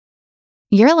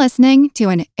You're listening to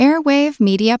an Airwave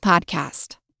Media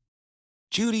Podcast.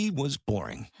 Judy was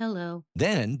boring. Hello.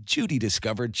 Then Judy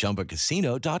discovered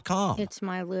ChumbaCasino.com. It's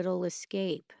my little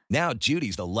escape. Now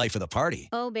Judy's the life of the party.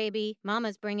 Oh, baby,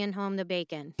 mama's bringing home the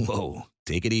bacon. Whoa,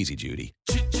 take it easy, Judy.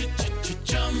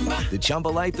 The Chumba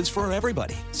life is for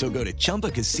everybody. So go to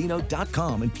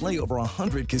ChumbaCasino.com and play over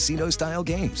 100 casino-style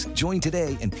games. Join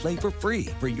today and play for free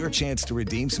for your chance to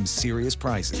redeem some serious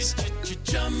prizes.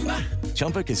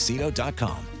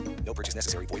 ChumbaCasino.com. No purchase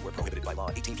necessary. Void where prohibited by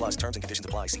law. 18 plus terms and conditions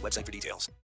apply. See website for details.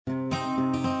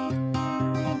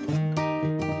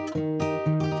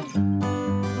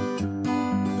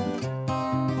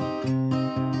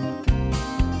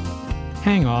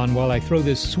 Hang on while I throw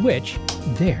this switch.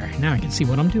 There, now I can see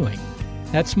what I'm doing.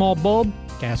 That small bulb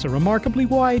casts a remarkably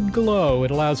wide glow.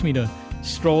 It allows me to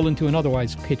stroll into an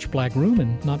otherwise pitch-black room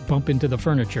and not bump into the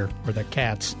furniture or the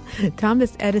cats.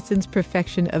 Thomas Edison's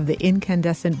perfection of the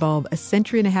incandescent bulb a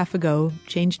century and a half ago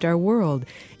changed our world.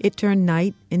 It turned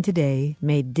night into day,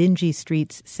 made dingy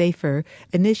streets safer,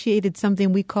 initiated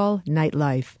something we call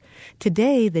nightlife.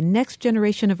 Today, the next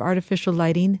generation of artificial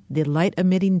lighting, the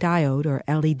light-emitting diode, or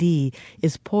LED,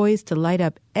 is poised to light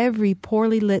up every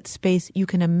poorly lit space you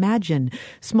can imagine.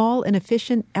 Small and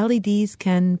efficient LEDs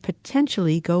can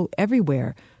potentially go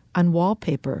everywhere, on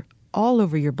wallpaper, all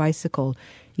over your bicycle.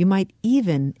 You might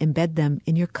even embed them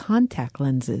in your contact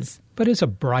lenses. But is a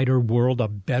brighter world a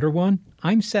better one?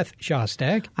 I'm Seth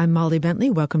Shostak. I'm Molly Bentley.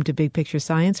 Welcome to Big Picture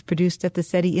Science, produced at the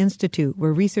SETI Institute,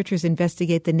 where researchers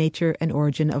investigate the nature and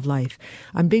origin of life.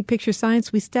 On Big Picture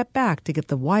Science, we step back to get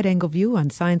the wide-angle view on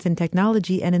science and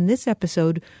technology, and in this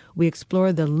episode, we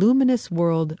explore the luminous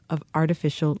world of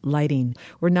artificial lighting.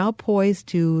 We're now poised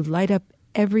to light up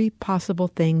every possible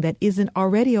thing that isn't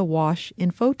already awash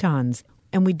in photons.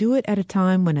 And we do it at a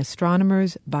time when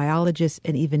astronomers, biologists,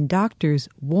 and even doctors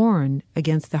warn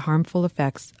against the harmful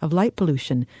effects of light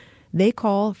pollution. They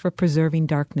call for preserving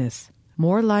darkness.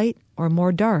 More light or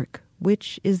more dark?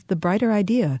 Which is the brighter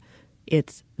idea?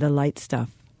 It's the light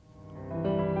stuff.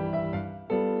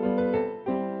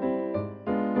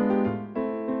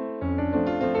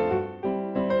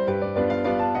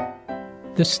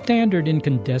 The standard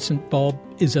incandescent bulb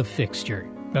is a fixture.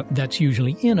 That's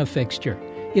usually in a fixture.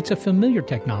 It's a familiar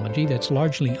technology that's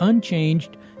largely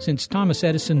unchanged since Thomas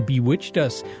Edison bewitched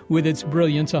us with its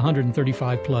brilliance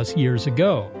 135 plus years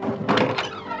ago.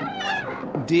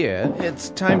 Dear, it's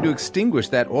time to extinguish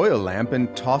that oil lamp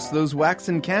and toss those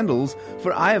waxen candles,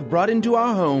 for I have brought into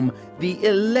our home the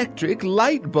electric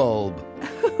light bulb.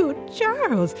 Oh,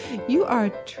 Charles, you are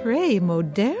très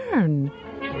moderne.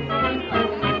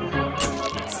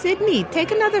 Sydney,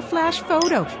 take another flash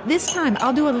photo. This time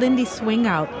I'll do a Lindy swing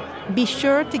out. Be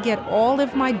sure to get all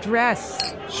of my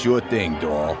dress. Sure thing,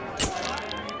 doll.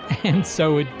 And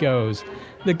so it goes.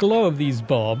 The glow of these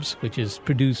bulbs, which is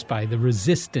produced by the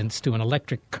resistance to an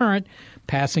electric current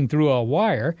passing through a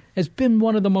wire, has been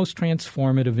one of the most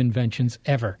transformative inventions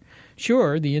ever.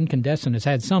 Sure, the incandescent has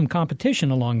had some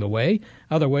competition along the way,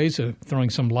 other ways of throwing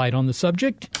some light on the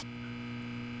subject.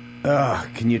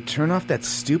 Can you turn off that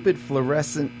stupid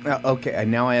fluorescent... Okay,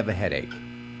 now I have a headache.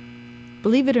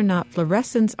 Believe it or not,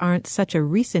 fluorescents aren't such a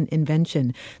recent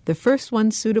invention. The first one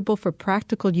suitable for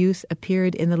practical use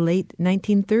appeared in the late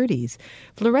 1930s.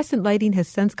 Fluorescent lighting has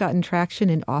since gotten traction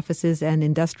in offices and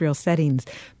industrial settings,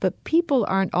 but people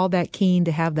aren't all that keen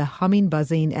to have the humming,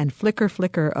 buzzing, and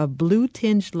flicker of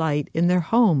blue-tinged light in their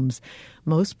homes.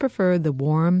 Most prefer the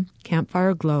warm,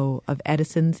 campfire glow of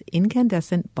Edison's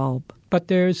incandescent bulb. But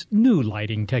there's new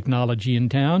lighting technology in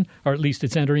town, or at least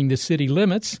it's entering the city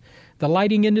limits. The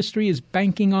lighting industry is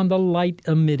banking on the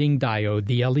light-emitting diode,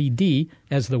 the LED,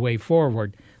 as the way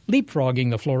forward, leapfrogging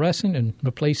the fluorescent and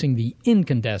replacing the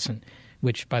incandescent,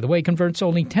 which, by the way, converts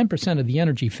only 10% of the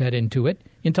energy fed into it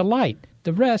into light.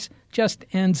 The rest just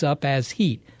ends up as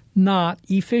heat, not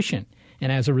efficient.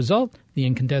 And as a result, the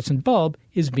incandescent bulb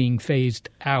is being phased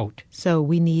out. So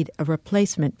we need a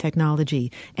replacement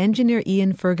technology. Engineer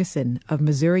Ian Ferguson of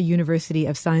Missouri University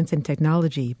of Science and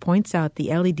Technology points out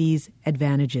the LED's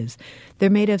advantages.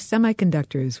 They're made of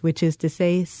semiconductors, which is to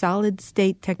say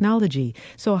solid-state technology,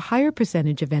 so a higher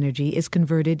percentage of energy is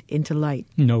converted into light.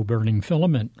 No burning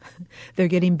filament. They're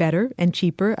getting better and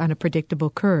cheaper on a predictable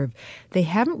curve. They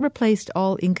haven't replaced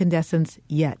all incandescents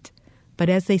yet. But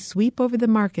as they sweep over the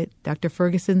market, Dr.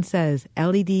 Ferguson says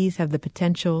LEDs have the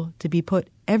potential to be put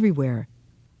everywhere.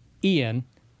 Ian,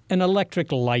 an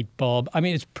electric light bulb,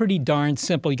 it's pretty darn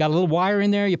simple. You got a little wire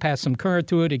in there, you pass some current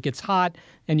through it, it gets hot,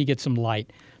 and you get some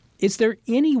light. Is there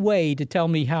any way to tell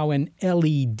me how an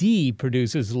LED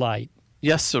produces light?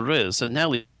 Yes, there is. An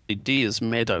LED LED is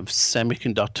made out of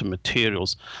semiconductor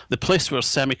materials. The place where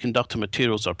semiconductor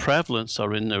materials are prevalent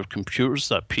are in their computers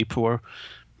that people are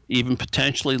even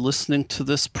potentially listening to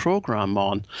this program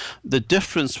on. The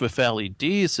difference with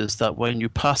LEDs is that when you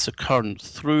pass a current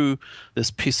through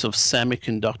this piece of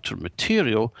semiconductor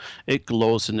material, it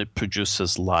glows and it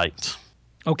produces light.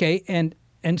 Okay, and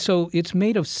so it's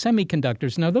made of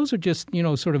semiconductors. Now, those are just,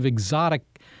 sort of exotic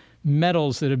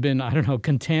metals that have been,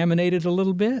 contaminated a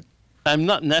little bit? I'm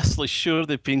not necessarily sure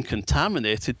they've been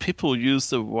contaminated. People use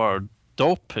the word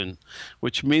dopant,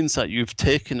 which means that you've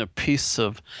taken a piece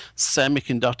of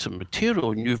semiconductor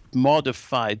material and you've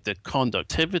modified the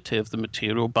conductivity of the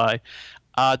material by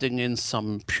adding in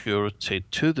some impurity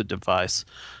to the device.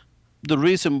 The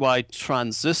reason why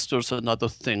transistors and other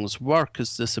things work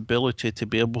is this ability to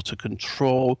be able to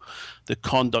control the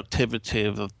conductivity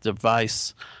of the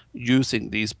device using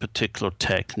these particular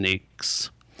techniques.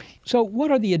 So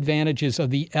what are the advantages of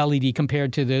the LED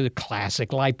compared to the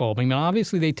classic light bulb? I mean,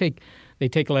 obviously they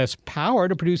take less power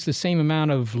to produce the same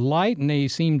amount of light, and they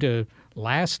seem to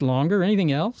last longer.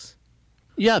 Anything else?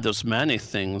 Yeah, there's many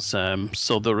things.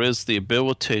 So there is the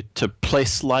ability to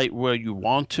place light where you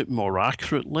want it more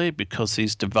accurately because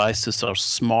these devices are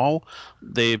small.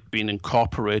 They've been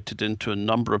incorporated into a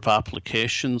number of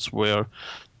applications where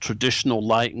traditional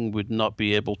lighting would not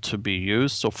be able to be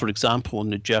used. So, for example, in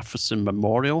the Jefferson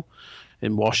Memorial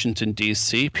in Washington,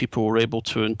 D.C., people were able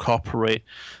to incorporate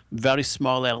very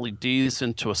small LEDs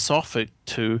into a soffit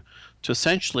to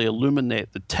essentially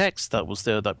illuminate the text that was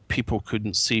there that people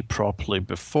couldn't see properly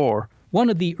before. One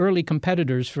of the early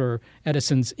competitors for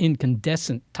Edison's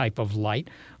incandescent type of light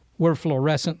were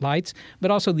fluorescent lights,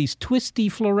 but also these twisty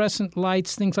fluorescent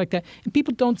lights, things like that. And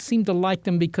people don't seem to like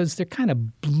them because they're kind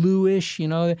of bluish,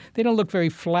 They don't look very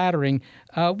flattering.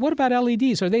 What about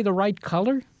LEDs? Are they the right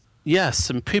color? Yes,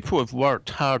 and people have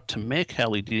worked hard to make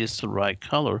LEDs the right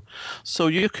color. So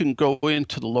you can go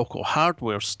into the local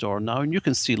hardware store now and you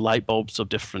can see light bulbs of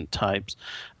different types.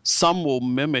 Some will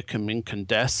mimic an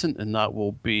incandescent, and that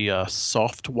will be a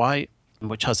soft white,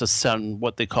 which has a certain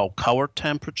what they call color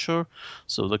temperature.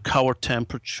 So the color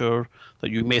temperature that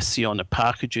you may see on the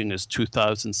packaging is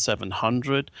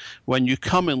 2,700. When you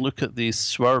come and look at these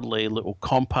swirly little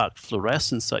compact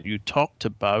fluorescents that you talked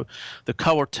about, the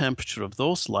color temperature of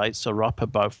those lights are up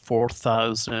about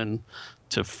 4,000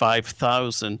 to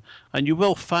 5,000. And you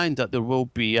will find that there will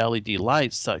be LED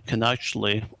lights that can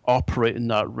actually operate in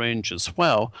that range as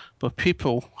well. But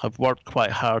people have worked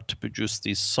quite hard to produce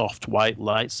these soft white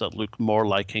lights that look more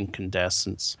like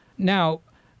incandescents. Now,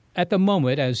 at the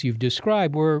moment, as you've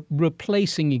described, we're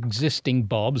replacing existing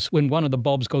bulbs. When one of the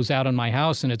bulbs goes out in my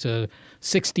house and it's a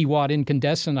 60-watt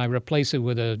incandescent, I replace it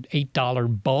with an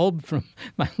 $8 bulb from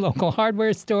my local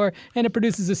hardware store, and it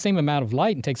produces the same amount of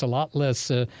light and takes a lot less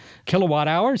kilowatt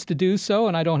hours to do so,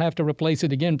 and I don't have to replace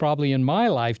it again probably in my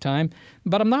lifetime.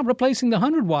 But I'm not replacing the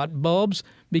 100-watt bulbs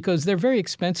because they're very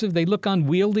expensive. They look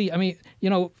unwieldy. I mean,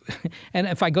 and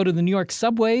if I go to the New York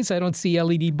subways, I don't see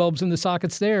LED bulbs in the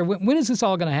sockets there. When is this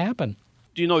all going to happen?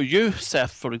 You,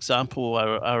 Seth, for example,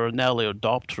 are an early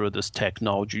adopter of this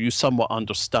technology. You somewhat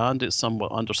understand its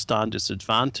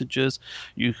advantages.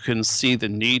 You can see the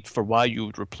need for why you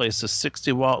would replace a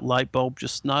 60-watt light bulb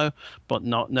just now, but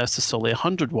not necessarily a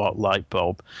 100-watt light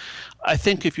bulb. I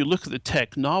think if you look at the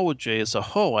technology as a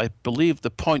whole, I believe the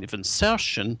point of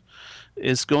insertion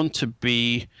is going to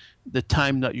be the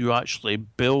time that you actually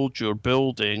build your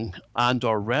building and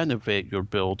or renovate your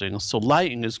building. So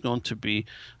lighting is going to be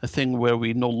a thing where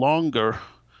we no longer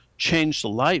change the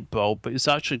light bulb, but it's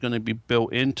actually going to be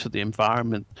built into the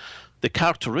environment. The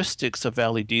characteristics of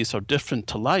LEDs are different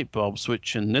to light bulbs,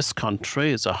 which in this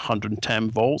country is 110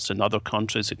 volts. In other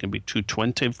countries, it can be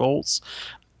 220 volts.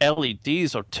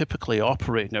 LEDs are typically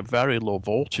operating at very low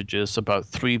voltages, about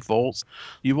 3 volts.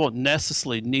 You won't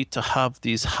necessarily need to have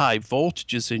these high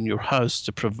voltages in your house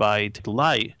to provide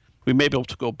light. We may be able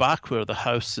to go back where the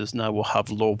houses now will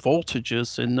have low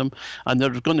voltages in them, and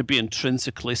they're going to be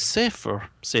intrinsically safer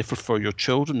for your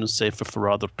children and safer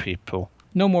for other people.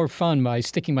 No more fun by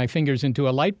sticking my fingers into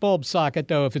a light bulb socket,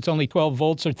 though, if it's only 12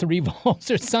 volts or 3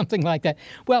 volts or something like that.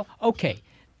 Well, okay.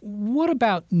 What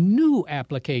about new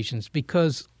applications?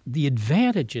 Because the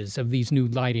advantages of these new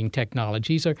lighting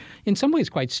technologies are in some ways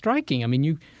quite striking. I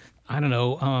mean,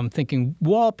 I'm thinking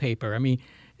wallpaper. I mean,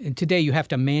 today you have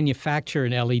to manufacture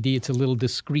an LED. It's a little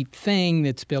discrete thing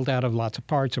that's built out of lots of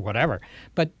parts or whatever.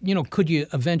 But, could you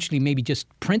eventually maybe just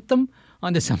print them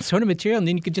onto some sort of material, and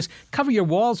then you could just cover your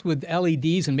walls with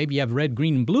LEDs, and maybe you have red,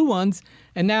 green, and blue ones,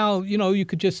 and now, you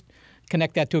could just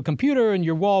connect that to a computer, and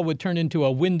your wall would turn into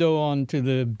a window onto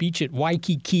the beach at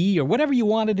Waikiki or whatever you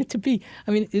wanted it to be.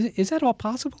 I mean, is that all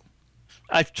possible?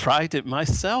 I've tried it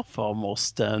myself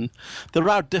almost. There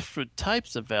are different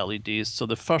types of LEDs. So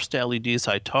the first LEDs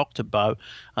I talked about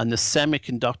and the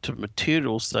semiconductor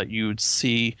materials that you would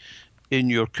see in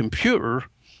your computer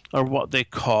are what they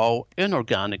call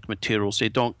inorganic materials. They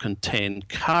don't contain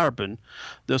carbon.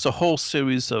 There's a whole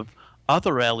series of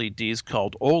other LEDs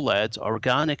called OLEDs,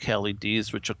 organic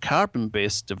LEDs, which are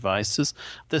carbon-based devices.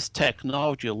 This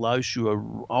technology allows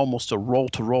you almost a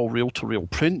roll-to-roll, reel-to-reel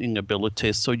printing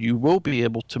ability, so you will be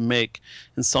able to make,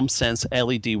 in some sense,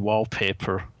 LED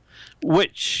wallpaper,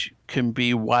 which can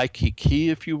be Waikiki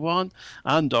if you want,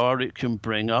 and or it can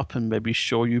bring up and maybe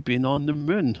show you being on the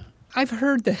moon. I've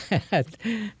heard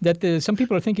that some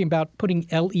people are thinking about putting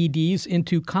LEDs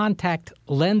into contact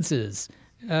lenses.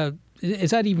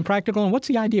 Is that even practical? And what's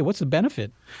the idea? What's the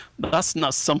benefit? That's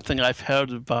not something I've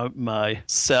heard about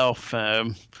myself.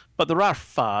 But there are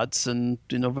fads, and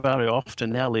very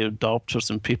often early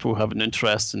adopters and people who have an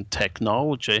interest in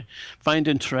technology find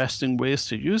interesting ways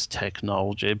to use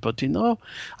technology. But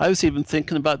I was even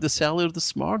thinking about this earlier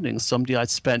this morning. Somebody I'd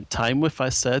spent time with, I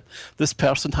said, this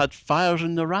person had fire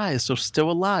in their eyes. They're still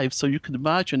alive. So you can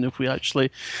imagine if we actually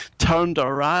turned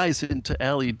our eyes into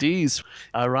LEDs,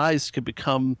 our eyes could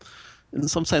become, in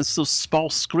some sense, those small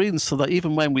screens so that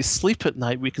even when we sleep at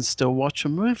night, we can still watch a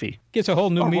movie. Gives a whole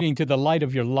new meaning to the light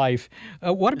of your life.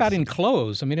 What about in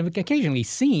clothes? I mean, I've occasionally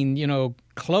seen,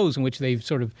 clothes in which they've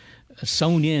sort of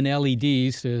sewn in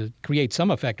LEDs to create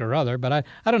some effect or other, but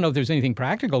I don't know if there's anything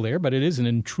practical there, but it is an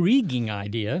intriguing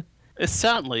idea. It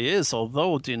certainly is,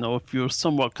 although, if you're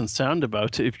somewhat concerned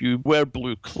about it, if you wear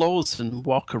blue clothes and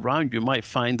walk around, you might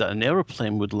find that an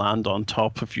airplane would land on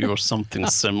top of you or something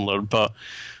similar. But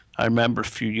I remember a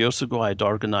few years ago I'd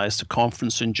organized a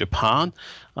conference in Japan,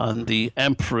 and the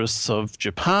Empress of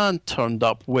Japan turned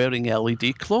up wearing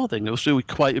LED clothing. It was really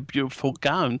quite a beautiful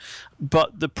gown.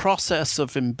 But the process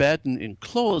of embedding in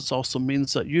clothes also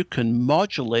means that you can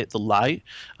modulate the light,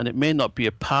 and it may not be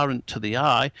apparent to the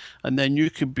eye, and then you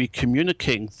can be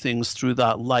communicating things through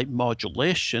that light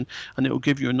modulation, and it will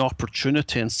give you an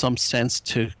opportunity in some sense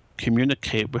to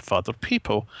communicate with other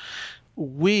people.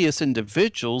 We as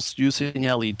individuals using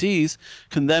LEDs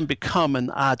can then become an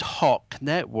ad hoc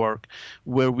network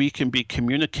where we can be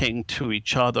communicating to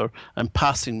each other and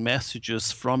passing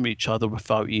messages from each other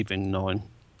without even knowing.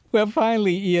 Well,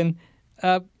 finally, Ian,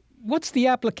 what's the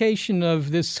application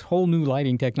of this whole new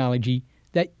lighting technology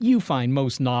that you find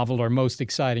most novel or most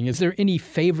exciting? Is there any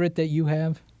favorite that you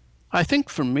have? I think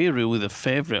for me, really, the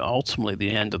favorite, ultimately, at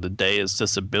the end of the day, is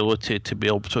this ability to be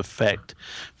able to affect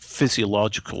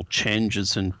physiological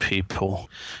changes in people.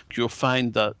 You'll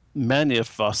find that many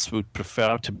of us would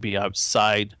prefer to be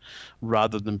outside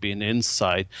rather than being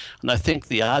inside. And I think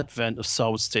the advent of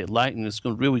solid-state lighting is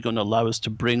really going to allow us to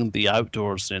bring the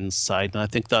outdoors inside. And I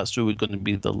think that's really going to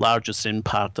be the largest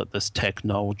impact that this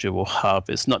technology will have.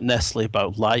 It's not necessarily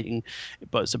about lighting,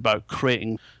 but it's about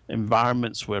creating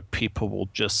environments where people will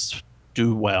just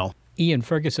do well. Ian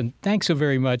Ferguson, thanks so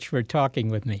very much for talking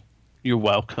with me. You're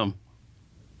welcome.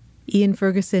 Ian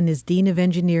Ferguson is Dean of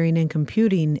Engineering and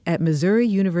Computing at Missouri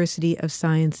University of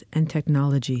Science and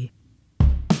Technology.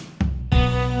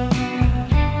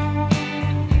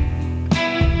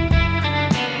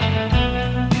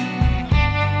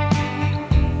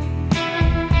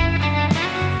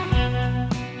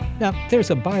 Now, there's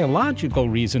a biological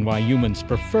reason why humans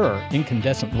prefer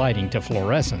incandescent lighting to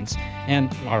fluorescence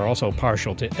and are also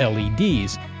partial to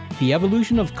LEDs. The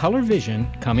evolution of color vision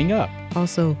coming up.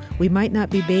 Also, we might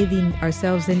not be bathing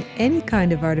ourselves in any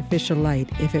kind of artificial light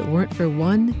if it weren't for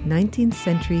one 19th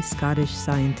century Scottish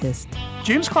scientist.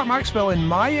 James Clerk Maxwell, in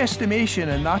my estimation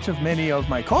and that of many of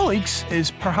my colleagues, is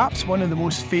perhaps one of the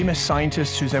most famous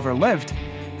scientists who's ever lived.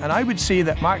 And I would say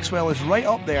that Maxwell is right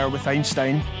up there with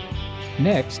Einstein.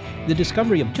 Next, the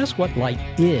discovery of just what light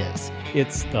is.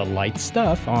 It's the light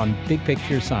stuff on Big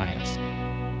Picture Science.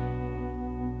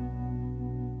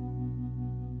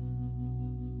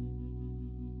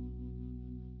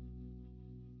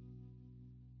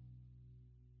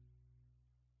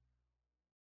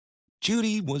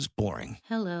 Judy was boring.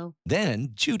 Hello. Then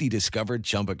Judy discovered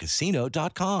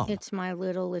ChumbaCasino.com. It's my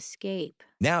little escape.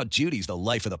 Now Judy's the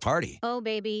life of the party. Oh,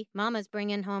 baby, mama's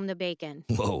bringing home the bacon.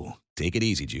 Whoa, take it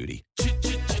easy, Judy.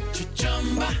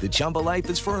 The Chumba life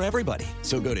is for everybody.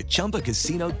 So go to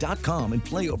ChumbaCasino.com and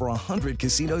play over 100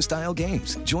 casino-style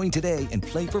games. Join today and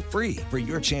play for free for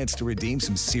your chance to redeem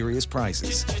some serious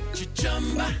prizes.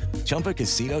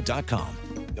 ChumbaCasino.com.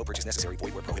 No purchase necessary.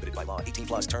 Void where prohibited by law.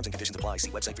 18+ terms and conditions apply.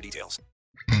 See website for details.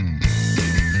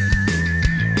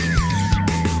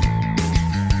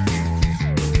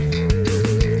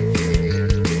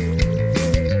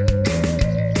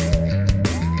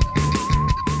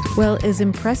 Well, as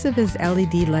impressive as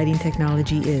LED lighting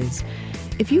technology is,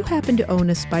 if you happen to own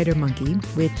a spider monkey,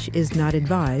 which is not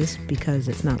advised because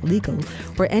it's not legal,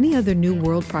 or any other New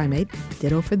World primate,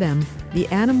 ditto for them, the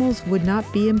animals would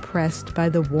not be impressed by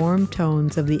the warm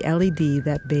tones of the LED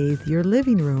that bathe your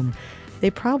living room.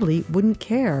 They probably wouldn't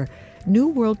care. New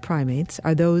World primates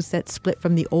are those that split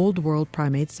from the Old World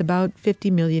primates about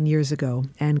 50 million years ago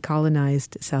and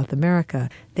colonized South America.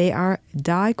 They are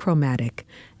dichromatic.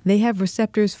 They have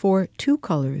receptors for two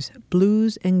colors,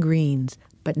 blues and greens,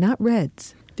 but not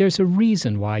reds. There's a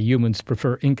reason why humans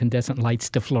prefer incandescent lights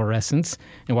to fluorescence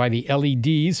and why the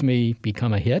LEDs may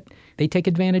become a hit. They take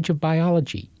advantage of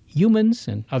biology. Humans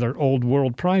and other old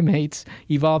world primates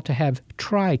evolved to have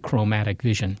trichromatic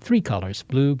vision, three colors,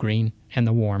 blue, green, and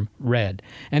the warm red.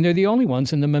 And they're the only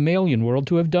ones in the mammalian world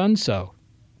to have done so.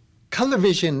 Color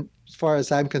vision, as far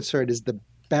as I'm concerned, is the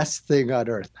best thing on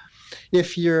Earth.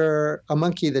 If you're a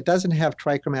monkey that doesn't have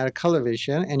trichromatic color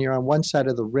vision and you're on one side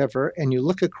of the river and you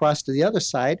look across to the other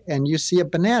side and you see a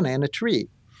banana in a tree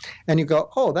and you go,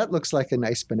 oh, that looks like a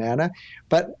nice banana,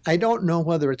 but I don't know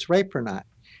whether it's ripe or not.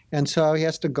 And so he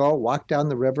has to go walk down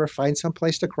the river, find some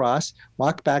place to cross,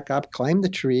 walk back up, climb the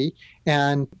tree,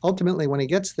 and ultimately when he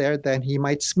gets there, then he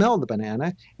might smell the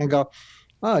banana and go,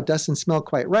 oh, it doesn't smell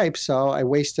quite ripe, so I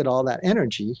wasted all that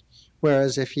energy.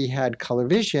 Whereas if he had color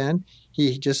vision,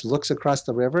 he just looks across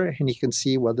the river and he can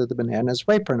see whether the banana is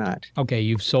ripe or not. Okay,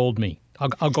 you've sold me.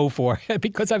 I'll go for it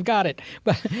because I've got it.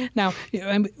 But now,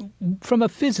 from a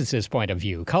physicist's point of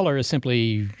view, color is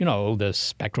simply, the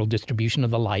spectral distribution of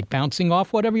the light bouncing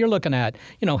off whatever you're looking at.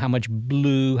 How much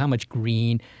blue, how much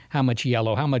green, how much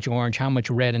yellow, how much orange, how much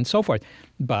red, and so forth.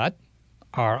 But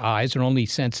our eyes are only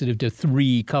sensitive to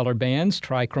three color bands,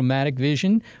 trichromatic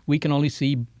vision. We can only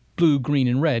see blue, green,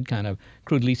 and red, kind of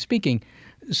crudely speaking.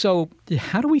 So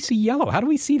how do we see yellow? How do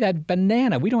we see that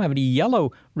banana? We don't have any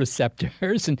yellow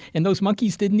receptors, and those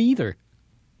monkeys didn't either.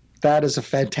 That is a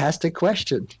fantastic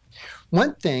question.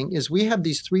 One thing is we have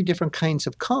these three different kinds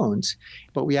of cones,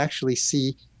 but we actually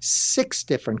see six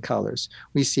different colors.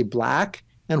 We see black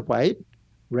and white,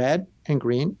 red and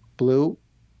green, blue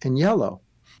and yellow.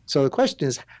 So the question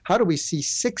is, how do we see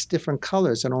six different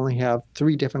colors and only have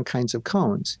three different kinds of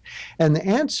cones? And the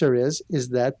answer is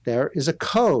that there is a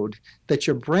code that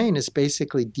your brain is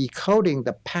basically decoding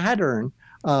the pattern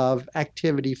of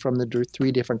activity from the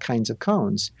three different kinds of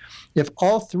cones. If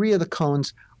all three of the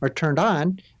cones are turned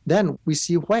on, then we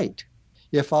see white.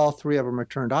 If all three of them are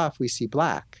turned off, we see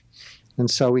black. And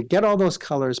so we get all those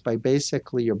colors by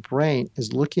basically your brain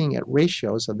is looking at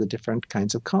ratios of the different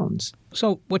kinds of cones.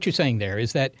 So what you're saying there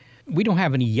is that we don't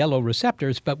have any yellow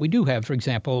receptors, but we do have, for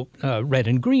example, red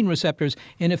and green receptors.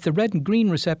 And if the red and green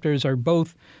receptors are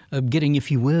both getting,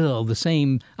 if you will, the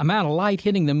same amount of light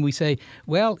hitting them, we say,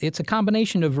 well, it's a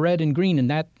combination of red and green,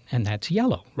 and that's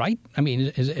yellow, right? I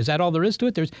mean, is that all there is to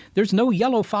it? There's no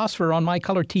yellow phosphor on my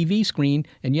color TV screen,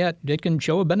 and yet it can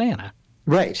show a banana.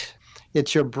 Right.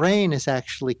 It's your brain is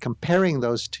actually comparing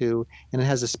those two, and it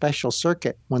has a special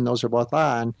circuit when those are both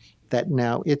on that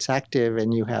now it's active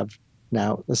and you have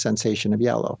now the sensation of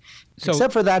yellow. So,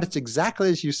 except for that, it's exactly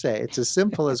as you say. It's as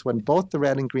simple as when both the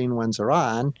red and green ones are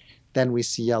on, then we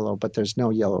see yellow, but there's no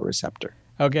yellow receptor.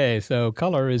 Okay, so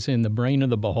color is in the brain of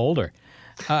the beholder.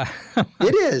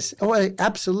 It is. Oh,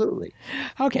 absolutely.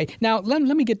 Okay. Now, let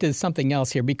me get to something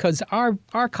else here, because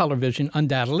our color vision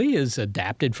undoubtedly is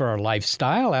adapted for our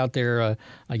lifestyle out there,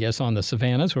 I guess, on the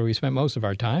savannas where we spent most of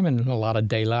our time and a lot of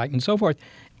daylight and so forth.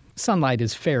 Sunlight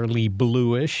is fairly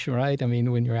bluish, right? I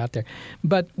mean, when you're out there.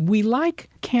 But we like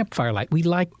campfire light. We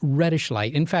like reddish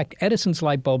light. In fact, Edison's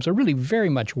light bulbs are really very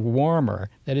much warmer.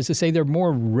 That is to say, they're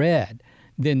more red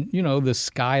than, the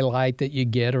skylight that you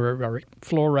get or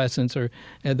fluorescence or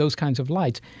those kinds of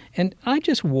lights. And I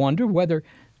just wonder whether,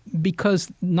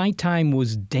 because nighttime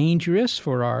was dangerous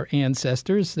for our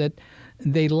ancestors, that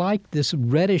they liked this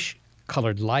reddish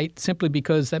colored light simply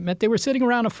because that meant they were sitting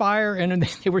around a fire and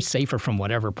they were safer from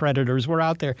whatever predators were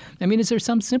out there. I mean, is there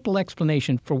some simple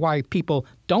explanation for why people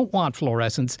don't want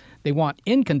fluorescence? They want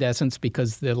incandescence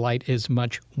because the light is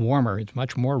much warmer. It's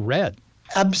much more red.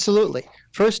 Absolutely.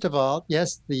 First of all,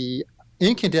 yes, the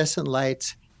incandescent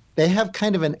lights, they have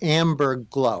kind of an amber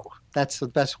glow. That's the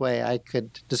best way I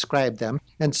could describe them.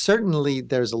 And certainly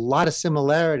there's a lot of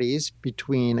similarities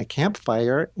between a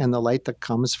campfire and the light that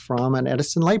comes from an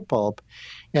Edison light bulb.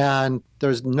 And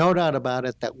there's no doubt about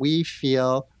it that we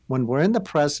feel when we're in the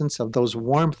presence of those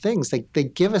warm things, they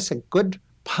give us a good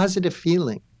positive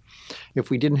feeling. If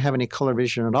we didn't have any color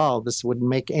vision at all, this wouldn't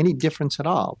make any difference at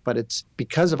all. But it's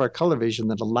because of our color vision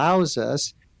that allows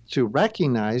us to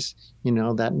recognize,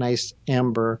 that nice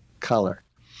amber color.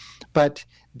 But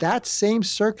that same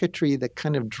circuitry that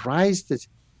kind of drives this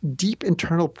deep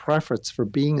internal preference for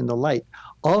being in the light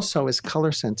also is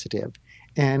color sensitive.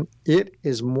 And it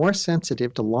is more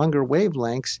sensitive to longer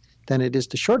wavelengths than it is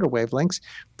to shorter wavelengths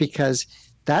because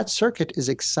that circuit is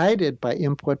excited by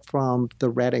input from the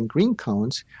red and green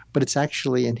cones, but it's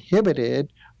actually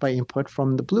inhibited by input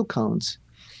from the blue cones.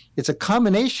 It's a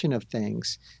combination of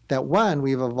things that, one,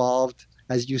 we've evolved,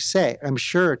 as you say, I'm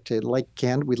sure, to like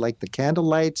we like the candle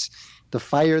lights, the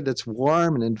fire that's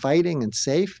warm and inviting and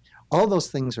safe. All those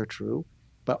things are true,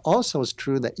 but also it's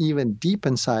true that even deep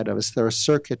inside of us, there is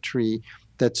circuitry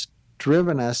that's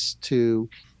driven us to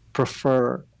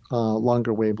prefer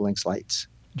longer wavelengths lights.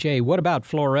 Jay, what about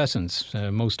fluorescence?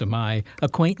 Most of my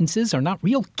acquaintances are not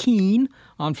real keen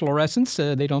on fluorescence.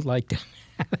 They don't like to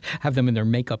have them in their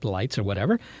makeup lights or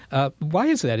whatever. Why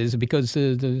is that? Is it because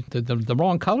the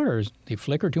wrong color, or they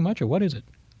flicker too much, or what is it?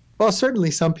 Well,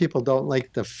 certainly some people don't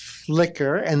like the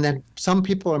flicker, and then some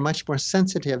people are much more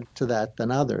sensitive to that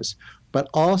than others. But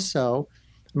also,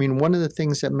 I mean, one of the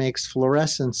things that makes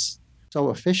fluorescence so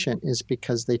efficient is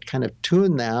because they kind of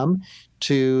tune them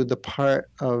to the part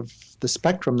of the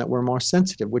spectrum that we're more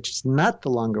sensitive, which is not the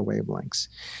longer wavelengths.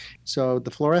 So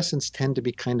the fluorescents tend to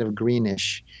be kind of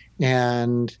greenish,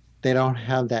 and they don't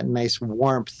have that nice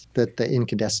warmth that the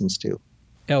incandescents do.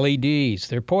 LEDs,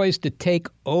 they're poised to take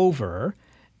over.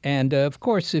 And, of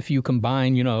course, if you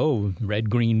combine,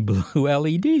 red, green, blue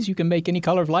LEDs, you can make any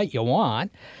color of light you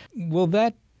want. Will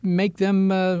that make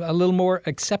them a little more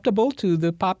acceptable to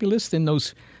the populace than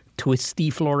those twisty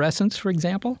fluorescents, for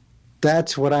example?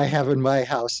 That's what I have in my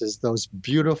house, is those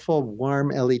beautiful, warm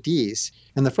LEDs.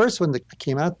 And the first one that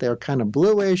came out, they were kind of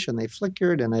bluish, and they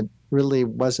flickered, and it really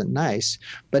wasn't nice.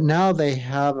 But now they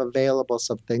have available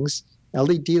some things,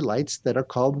 LED lights that are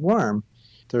called warm.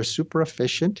 They're super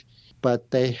efficient,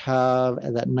 but they have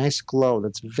that nice glow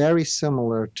that's very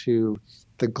similar to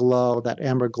the glow, that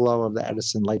amber glow of the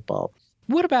Edison light bulb.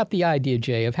 What about the idea,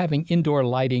 Jay, of having indoor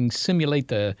lighting simulate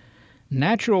the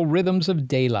natural rhythms of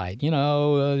daylight?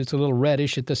 It's a little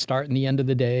reddish at the start and the end of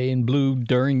the day and blue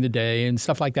during the day and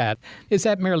stuff like that. Is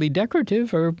that merely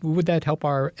decorative, or would that help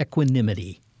our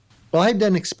equanimity? Well, I've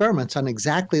done experiments on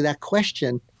exactly that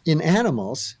question in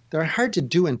animals. They're hard to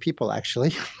do in people,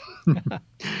 actually.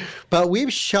 But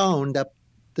we've shown that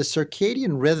the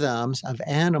circadian rhythms of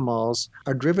animals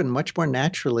are driven much more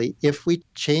naturally if we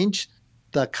change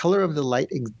the color of the light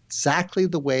exactly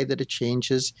the way that it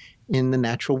changes in the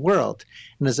natural world.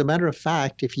 And as a matter of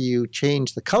fact, if you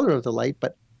change the color of the light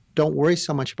but don't worry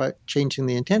so much about changing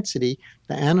the intensity,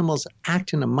 the animals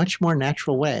act in a much more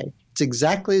natural way. It's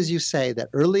exactly as you say, that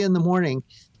early in the morning,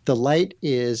 the light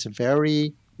is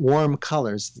very warm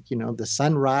colors. The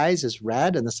sunrise is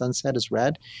red and the sunset is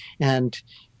red. And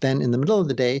then in the middle of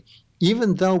the day,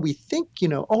 even though we think,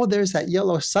 there's that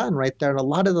yellow sun right there, and a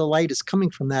lot of the light is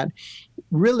coming from that,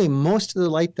 really most of the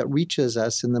light that reaches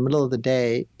us in the middle of the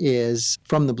day is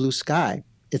from the blue sky.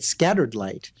 It's scattered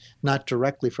light, not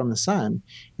directly from the sun.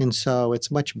 And so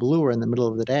it's much bluer in the middle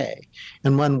of the day.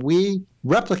 And when we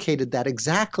replicated that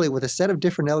exactly with a set of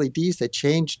different LEDs that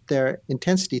changed their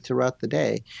intensity throughout the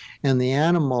day, and the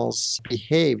animals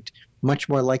behaved much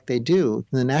more like they do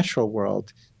in the natural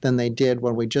world than they did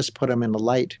when we just put them in a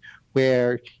light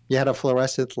where you had a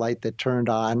fluorescent light that turned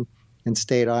on and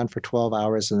stayed on for 12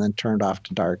 hours and then turned off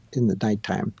to dark in the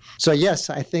nighttime. So yes,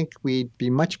 I think we'd be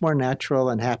much more natural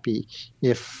and happy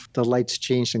if the lights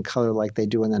changed in color like they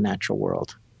do in the natural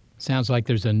world. Sounds like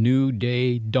there's a new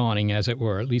day dawning, as it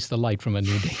were, at least the light from a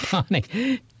new day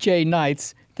dawning. Jay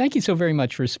Neitz, thank you so very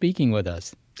much for speaking with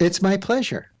us. It's my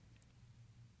pleasure.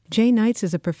 Jay Neitz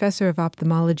is a professor of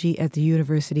ophthalmology at the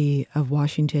University of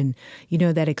Washington.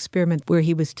 That experiment where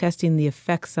he was testing the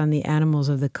effects on the animals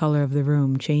of the color of the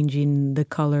room, changing the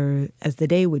color as the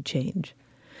day would change.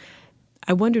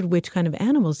 I wondered which kind of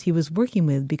animals he was working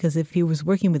with, because if he was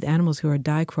working with animals who are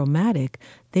dichromatic,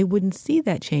 they wouldn't see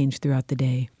that change throughout the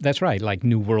day. That's right. Like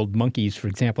New World monkeys, for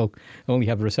example, only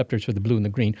have receptors for the blue and the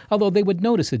green. Although they would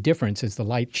notice a difference as the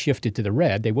light shifted to the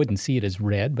red. They wouldn't see it as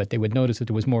red, but they would notice that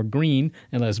there was more green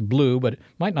and less blue, but it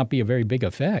might not be a very big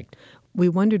effect. We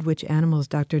wondered which animals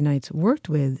Dr. Neitz worked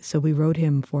with, so we wrote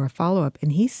him for a follow-up,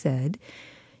 and he said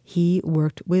he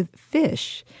worked with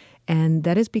fish. And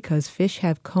that is because fish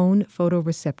have cone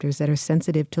photoreceptors that are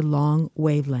sensitive to long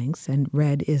wavelengths, and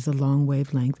red is a long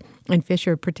wavelength. And fish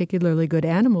are particularly good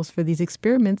animals for these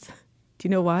experiments. Do you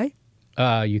know why?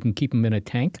 You can keep them in a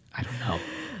tank? I don't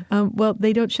know. Well,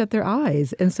 they don't shut their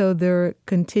eyes, and so they're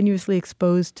continuously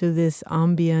exposed to this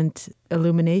ambient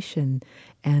illumination.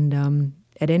 And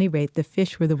at any rate, the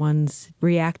fish were the ones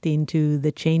reacting to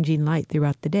the changing light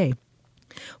throughout the day.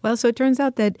 Well, so it turns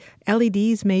out that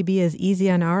LEDs may be as easy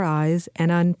on our eyes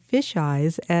and on fish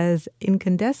eyes as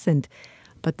incandescent,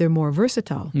 but they're more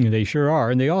versatile. They sure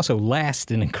are, and they also last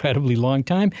an incredibly long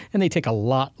time, and they take a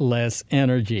lot less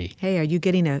energy. Hey, are you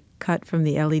getting a cut from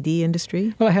the LED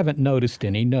industry? Well, I haven't noticed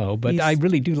any, no, but I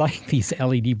really do like these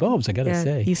LED bulbs, I gotta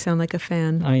say. You sound like a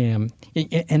fan. I am.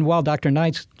 And while Dr.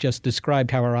 Neitz just described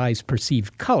how our eyes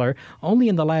perceive color, only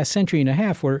in the last century and a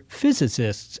half were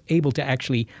physicists able to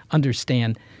actually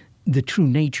understand the true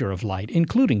nature of light,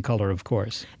 including color, of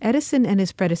course. Edison and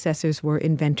his predecessors were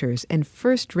inventors and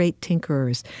first-rate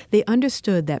tinkerers. They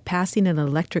understood that passing an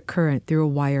electric current through a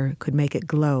wire could make it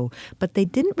glow, but they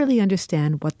didn't really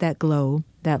understand what that glow,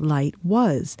 that light,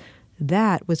 was.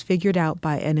 That was figured out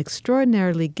by an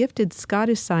extraordinarily gifted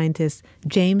Scottish scientist,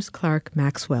 James Clerk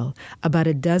Maxwell, about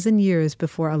a dozen years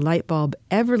before a light bulb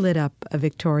ever lit up a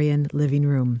Victorian living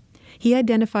room. He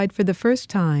identified for the first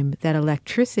time that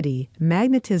electricity,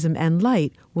 magnetism, and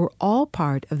light were all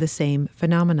part of the same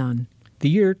phenomenon. The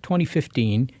year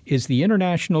 2015 is the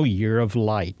International Year of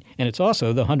Light, and it's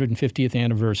also the 150th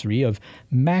anniversary of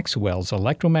Maxwell's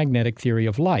electromagnetic theory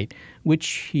of light,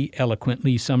 which he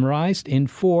eloquently summarized in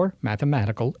 4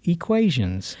 mathematical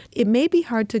equations. It may be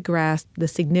hard to grasp the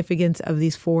significance of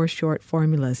these 4 short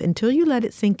formulas until you let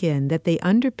it sink in that they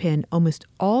underpin almost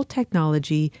all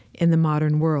technology in the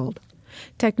modern world.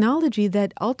 Technology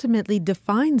that ultimately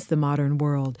defines the modern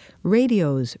world.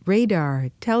 Radios, radar,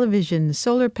 television,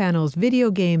 solar panels,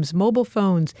 video games, mobile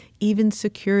phones, even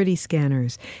security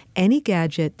scanners. Any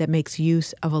gadget that makes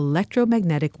use of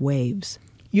electromagnetic waves.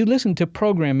 You listen to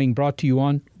programming brought to you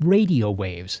on radio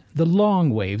waves, the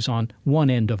long waves on one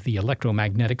end of the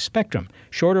electromagnetic spectrum.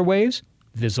 Shorter waves,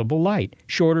 visible light.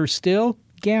 Shorter still,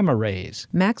 gamma rays.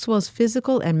 Maxwell's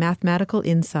physical and mathematical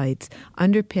insights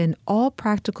underpin all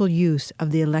practical use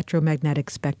of the electromagnetic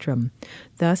spectrum.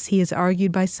 Thus, he is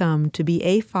argued by some to be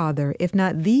a father, if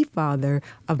not the father,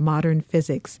 of modern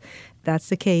physics. That's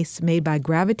the case made by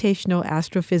gravitational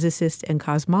astrophysicist and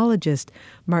cosmologist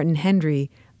Martin Hendry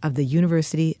of the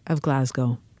University of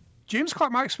Glasgow. James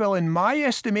Clerk Maxwell, in my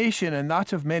estimation and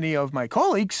that of many of my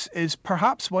colleagues, is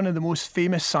perhaps one of the most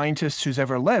famous scientists who's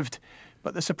ever lived.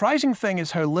 But the surprising thing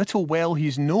is how little well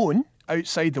he's known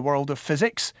outside the world of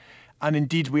physics. And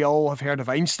indeed, we all have heard of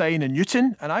Einstein and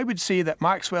Newton. And I would say that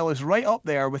Maxwell is right up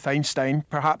there with Einstein.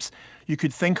 Perhaps you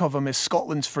could think of him as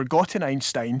Scotland's forgotten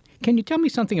Einstein. Can you tell me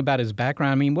something about his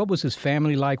background? I mean, what was his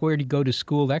family like? Where did he go to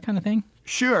school? That kind of thing?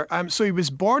 Sure. So he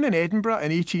was born in Edinburgh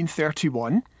in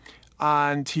 1831.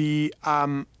 And he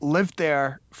lived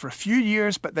there for a few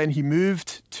years, but then he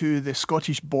moved to the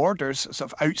Scottish borders, sort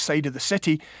of outside of the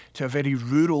city, to a very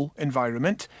rural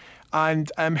environment.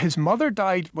 And his mother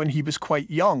died when he was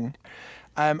quite young.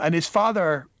 And his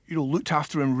father, looked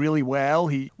after him really well.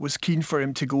 He was keen for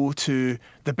him to go to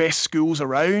the best schools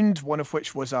around, one of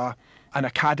which was an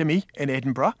academy in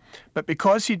Edinburgh. But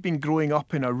because he'd been growing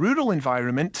up in a rural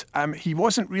environment, he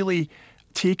wasn't really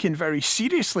taken very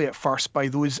seriously at first by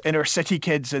those inner city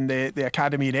kids in the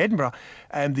academy in Edinburgh.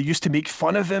 They used to make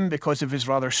fun of him because of his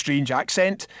rather strange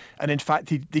accent, and in fact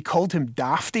they called him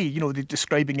Dafty,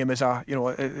 describing him as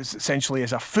essentially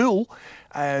as a fool.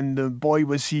 And the boy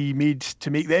was he made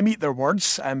to make them eat their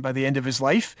words by the end of his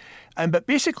life. But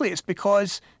basically it's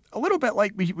because, a little bit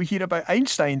like we hear about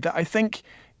Einstein, that I think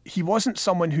he wasn't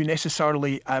someone who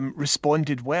necessarily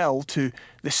responded well to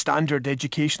the standard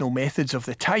educational methods of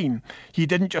the time. He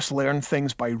didn't just learn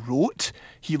things by rote.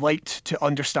 He liked to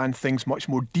understand things much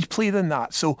more deeply than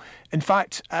that. So, in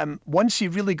fact, once he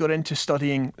really got into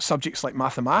studying subjects like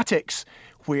mathematics,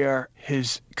 where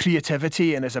his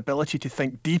creativity and his ability to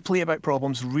think deeply about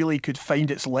problems really could find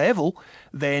its level,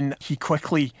 then he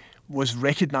quickly was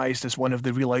recognised as one of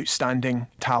the real outstanding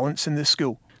talents in the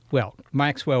school. Well,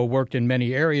 Maxwell worked in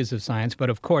many areas of science, but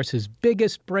of course his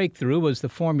biggest breakthrough was the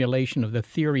formulation of the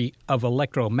theory of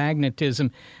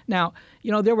electromagnetism. Now,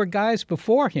 there were guys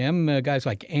before him, guys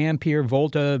like Ampere,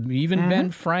 Volta, even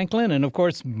Ben Franklin, and of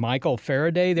course Michael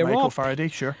Faraday. Faraday,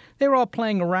 sure. They were all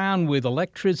playing around with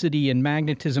electricity and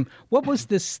magnetism. What was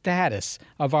the status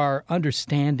of our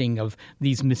understanding of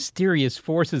these mysterious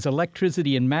forces,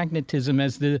 electricity and magnetism,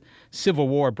 as the Civil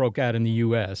War broke out in the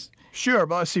U.S.? Sure,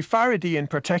 but I see Faraday in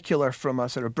particular, from a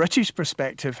sort of British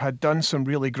perspective, had done some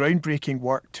really groundbreaking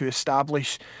work to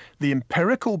establish the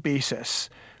empirical basis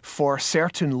for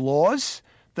certain laws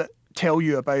that tell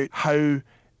you about how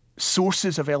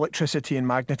sources of electricity and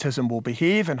magnetism will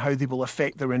behave and how they will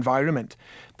affect their environment.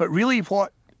 But really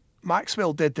what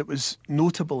Maxwell did that was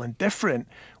notable and different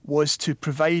was to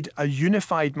provide a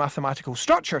unified mathematical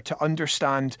structure to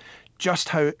understand just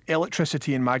how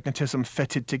electricity and magnetism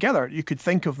fitted together. You could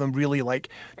think of them really like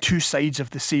two sides of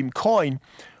the same coin,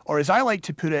 or as I like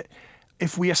to put it,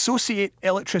 if we associate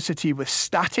electricity with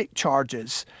static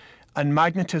charges and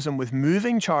magnetism with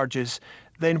moving charges,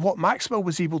 then what Maxwell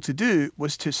was able to do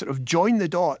was to sort of join the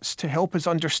dots to help us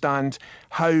understand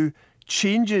how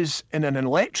changes in an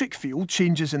electric field,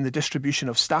 changes in the distribution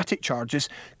of static charges,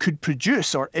 could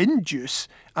produce or induce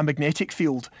a magnetic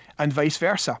field and vice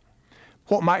versa.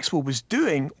 What Maxwell was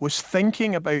doing was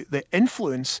thinking about the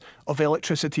influence of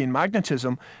electricity and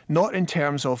magnetism, not in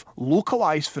terms of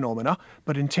localized phenomena,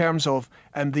 but in terms of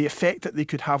the effect that they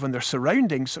could have on their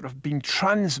surroundings, sort of being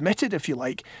transmitted, if you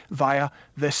like, via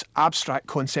this abstract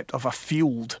concept of a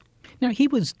field. Now, he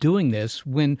was doing this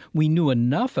when we knew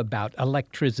enough about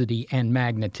electricity and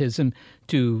magnetism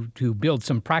to build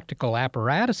some practical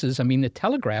apparatuses. I mean, the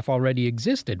telegraph already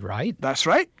existed, right? That's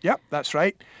right. Yep, that's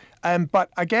right.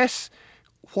 But I guess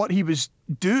what he was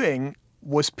doing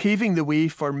was paving the way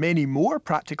for many more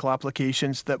practical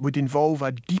applications that would involve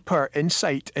a deeper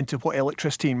insight into what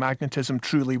electricity and magnetism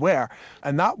truly were.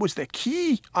 And that was the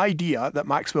key idea that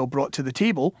Maxwell brought to the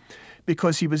table,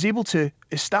 because he was able to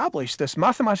establish this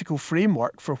mathematical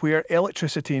framework for where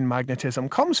electricity and magnetism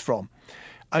comes from.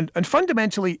 And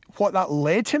fundamentally, what that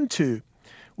led him to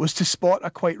was to spot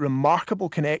a quite remarkable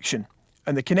connection.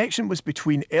 And the connection was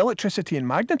between electricity and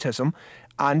magnetism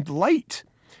and light,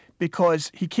 because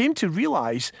he came to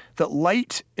realize that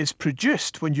light is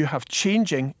produced when you have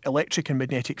changing electric and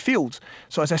magnetic fields.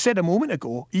 So as I said a moment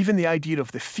ago, even the idea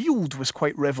of the field was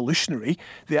quite revolutionary.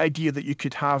 The idea that you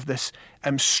could have this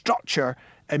structure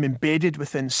embedded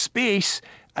within space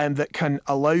that can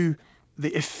allow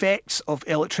the effects of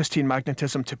electricity and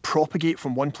magnetism to propagate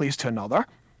from one place to another.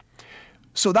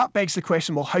 So that begs the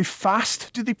question, well, how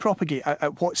fast do they propagate?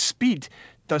 At what speed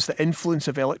does the influence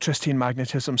of electricity and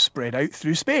magnetism spread out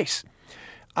through space?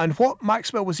 And what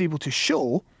Maxwell was able to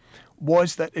show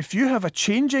was that if you have a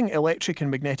changing electric and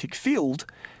magnetic field,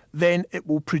 then it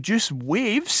will produce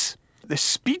waves. The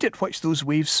speed at which those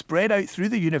waves spread out through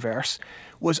the universe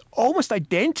was almost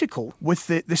identical with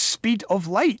the speed of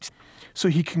light. So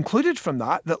he concluded from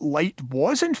that light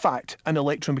was in fact an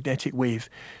electromagnetic wave.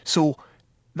 So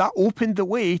that opened the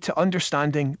way to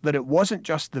understanding that it wasn't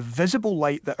just the visible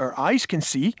light that our eyes can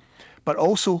see, but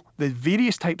also the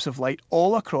various types of light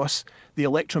all across the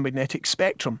electromagnetic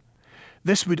spectrum.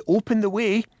 This would open the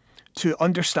way to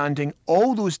understanding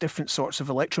all those different sorts of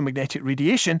electromagnetic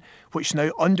radiation, which now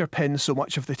underpins so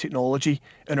much of the technology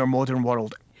in our modern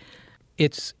world.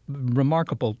 It's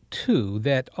remarkable, too,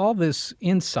 that all this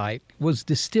insight was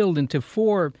distilled into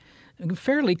four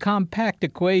fairly compact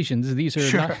equations. These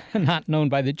are not known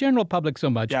by the general public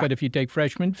so much, but if you take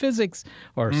freshman physics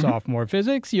or sophomore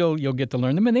physics, you'll get to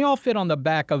learn them. And they all fit on the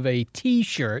back of a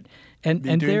T-shirt. And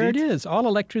there it is, all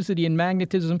electricity and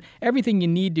magnetism, everything you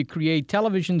need to create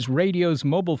televisions, radios,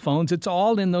 mobile phones, it's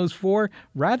all in those four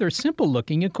rather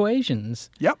simple-looking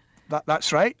equations. Yep.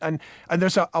 That's right. And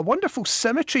there's a wonderful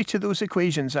symmetry to those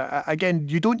equations. Again,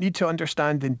 you don't need to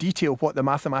understand in detail what the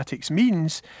mathematics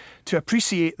means to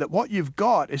appreciate that what you've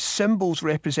got is symbols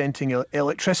representing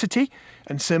electricity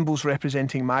and symbols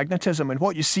representing magnetism. And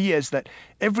what you see is that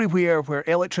everywhere where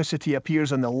electricity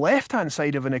appears on the left-hand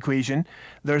side of an equation,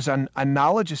 there's an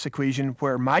analogous equation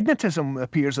where magnetism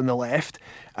appears on the left,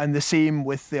 and the same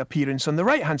with the appearance on the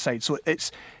right-hand side. So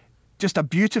it's just a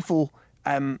beautiful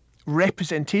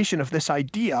representation of this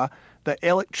idea that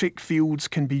electric fields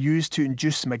can be used to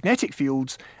induce magnetic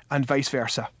fields and vice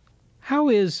versa. How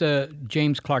is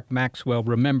James Clerk Maxwell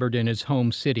remembered in his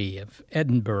home city of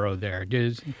Edinburgh there?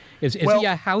 Is he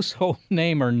a household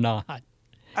name or not?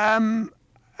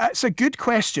 It's a good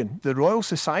question. The Royal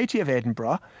Society of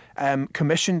Edinburgh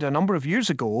commissioned a number of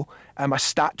years ago a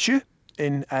statue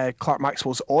in Clerk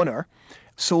Maxwell's honour.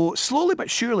 So slowly but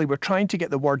surely we're trying to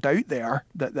get the word out there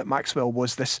that Maxwell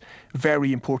was this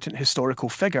very important historical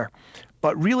figure.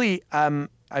 But really,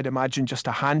 I'd imagine just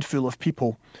a handful of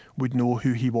people would know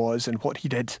who he was and what he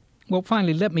did. Well,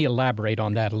 finally, let me elaborate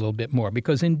on that a little bit more,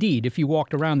 because indeed, if you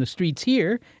walked around the streets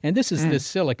here, and this is the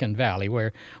Silicon Valley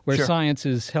where science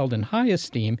is held in high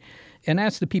esteem, and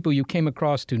asked the people you came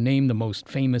across to name the most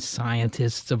famous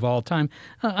scientists of all time,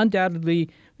 undoubtedly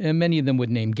many of them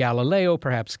would name Galileo,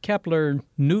 perhaps Kepler,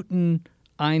 Newton,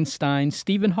 Einstein,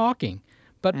 Stephen Hawking.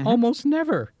 But almost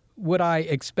never would I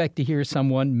expect to hear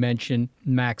someone mention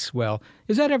Maxwell.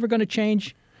 Is that ever going to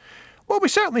change? Well, we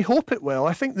certainly hope it will.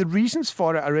 I think the reasons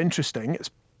for it are interesting. It's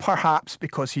perhaps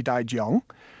because he died young,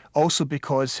 also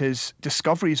because his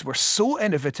discoveries were so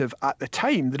innovative at the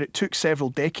time that it took several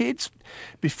decades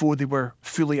before they were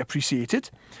fully appreciated.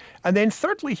 And then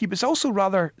thirdly, he was also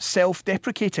rather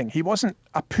self-deprecating. He wasn't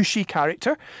a pushy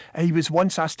character. He was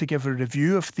once asked to give a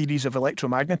review of theories of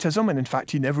electromagnetism, and in fact,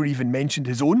 he never even mentioned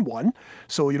his own one.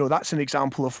 So, that's an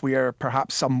example of where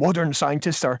perhaps some modern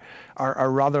scientists are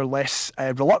rather less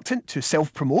reluctant to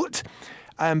self-promote.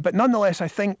 But nonetheless, I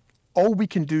think all we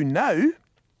can do now,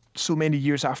 so many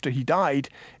years after he died,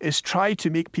 is try to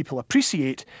make people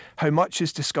appreciate how much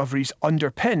his discoveries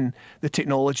underpin the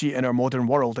technology in our modern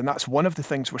world. And that's one of the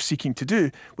things we're seeking to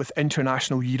do with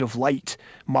International Year of Light,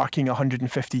 marking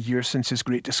 150 years since his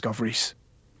great discoveries.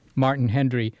 Martin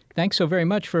Hendry, thanks so very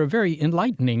much for a very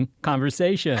enlightening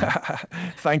conversation.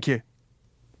 Thank you.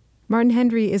 Martin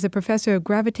Hendry is a professor of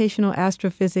gravitational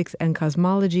astrophysics and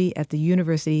cosmology at the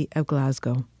University of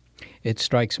Glasgow. It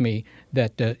strikes me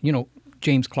that,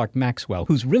 James Clerk Maxwell,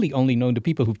 who's really only known to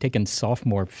people who've taken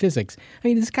sophomore physics. I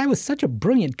mean, this guy was such a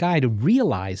brilliant guy to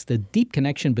realize the deep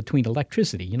connection between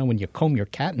electricity, when you comb your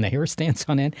cat and the hair stands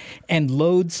on end, and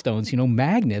lodestones,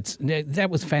 magnets.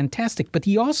 That was fantastic. But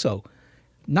he also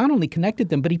not only connected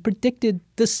them, but he predicted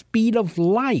the speed of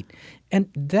light. And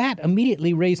that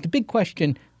immediately raised a big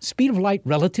question, speed of light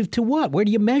relative to what? Where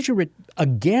do you measure it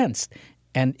against?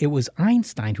 And it was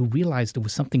Einstein who realized there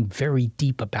was something very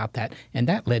deep about that, and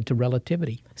that led to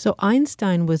relativity. So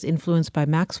Einstein was influenced by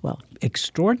Maxwell.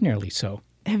 Extraordinarily so.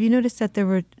 Have you noticed that there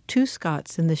were two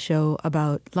Scots in the show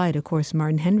about light? Of course,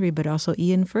 Martin Hendry, but also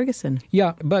Ian Ferguson.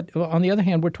 Yeah, but on the other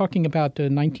hand, we're talking about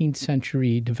 19th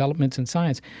century developments in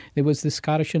science. There was the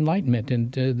Scottish Enlightenment,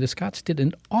 and the Scots did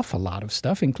an awful lot of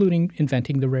stuff, including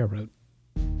inventing the railroad.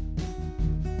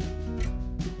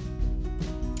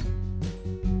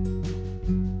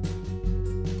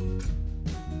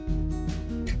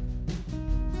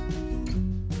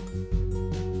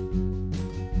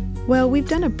 Well, we've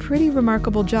done a pretty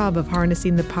remarkable job of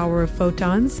harnessing the power of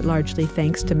photons, largely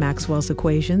thanks to Maxwell's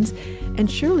equations.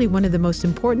 And surely one of the most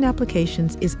important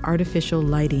applications is artificial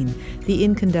lighting. The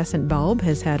incandescent bulb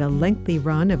has had a lengthy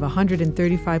run of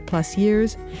 135 plus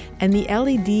years, and the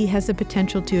LED has the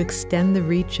potential to extend the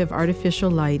reach of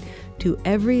artificial light to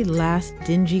every last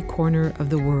dingy corner of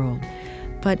the world.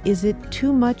 But is it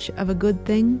too much of a good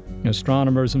thing?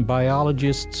 Astronomers and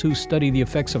biologists who study the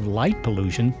effects of light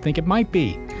pollution think it might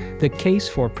be. The case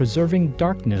for preserving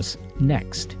darkness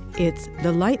next. It's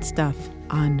The Light Stuff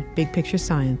on Big Picture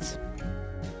Science.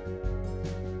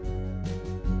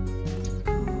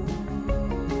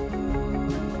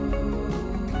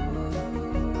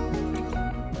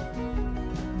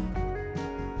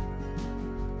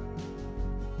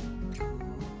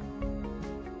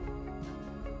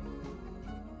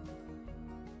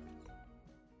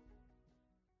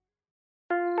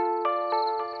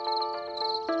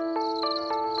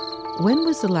 When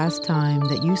was the last time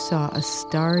that you saw a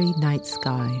starry night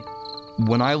sky?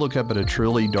 When I look up at a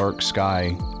truly dark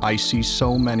sky, I see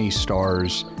so many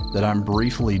stars that I'm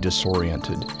briefly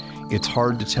disoriented. It's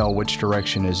hard to tell which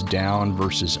direction is down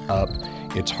versus up.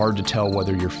 It's hard to tell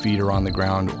whether your feet are on the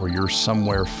ground or you're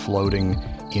somewhere floating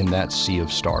in that sea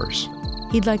of stars.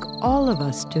 He'd like all of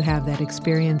us to have that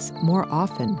experience more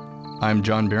often. I'm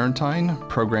John Barentine,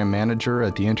 Program Manager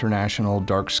at the International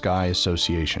Dark Sky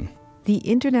Association. The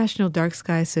International Dark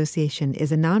Sky Association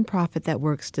is a nonprofit that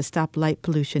works to stop light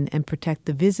pollution and protect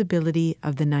the visibility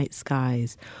of the night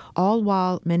skies, all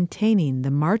while maintaining the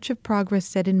march of progress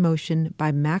set in motion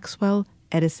by Maxwell,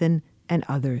 Edison, and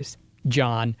others.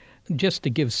 John, just to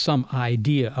give some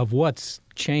idea of what's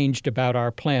changed about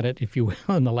our planet, if you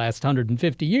will, in the last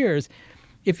 150 years,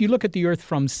 if you look at the Earth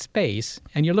from space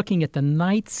and you're looking at the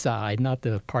night side, not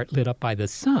the part lit up by the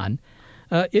sun,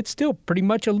 it's still pretty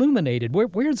much illuminated.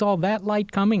 Where's all that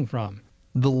light coming from?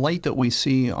 The light that we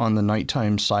see on the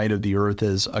nighttime side of the Earth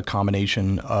is a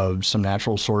combination of some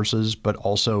natural sources, but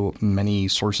also many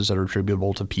sources that are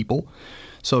attributable to people.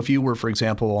 So if you were, for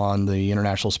example, on the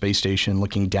International Space Station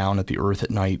looking down at the Earth at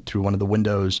night through one of the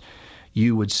windows,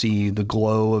 you would see the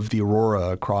glow of the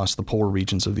aurora across the polar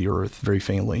regions of the Earth very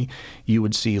faintly. You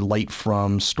would see light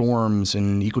from storms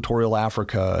in equatorial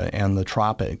Africa and the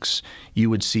tropics. You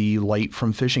would see light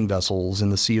from fishing vessels in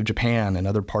the Sea of Japan and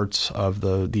other parts of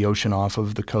the ocean off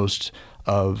of the coast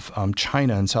of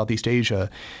China and Southeast Asia.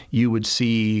 You would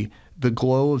see the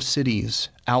glow of cities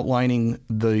outlining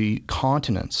the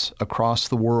continents across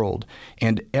the world.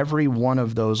 And every one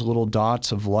of those little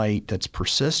dots of light that's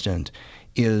persistent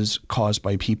is caused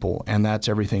by people, and that's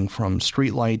everything from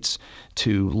streetlights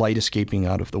to light escaping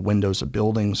out of the windows of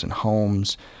buildings and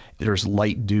homes. There's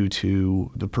light due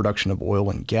to the production of oil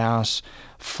and gas,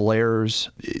 flares.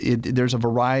 There's a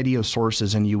variety of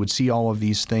sources, and you would see all of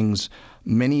these things,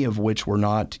 many of which were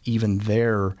not even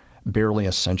there barely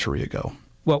a century ago.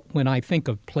 Well, when I think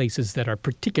of places that are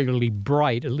particularly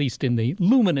bright, at least in the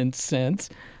luminance sense,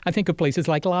 I think of places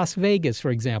like Las Vegas, for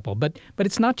example. But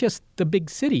it's not just the big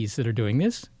cities that are doing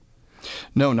this.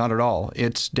 No, not at all.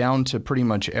 It's down to pretty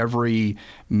much every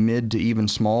mid to even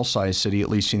small-sized city, at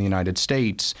least in the United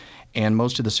States. And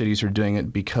most of the cities are doing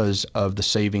it because of the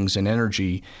savings in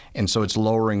energy. And so it's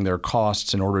lowering their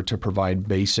costs in order to provide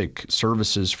basic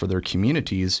services for their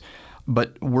communities.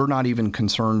 But we're not even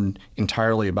concerned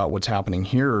entirely about what's happening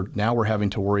here. Now we're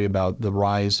having to worry about the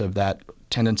rise of that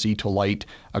tendency to light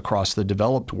across the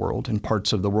developed world in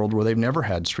parts of the world where they've never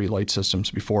had streetlight systems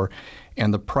before.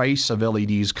 And the price of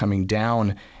LEDs coming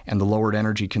down and the lowered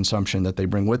energy consumption that they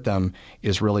bring with them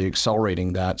is really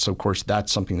accelerating that. So, of course,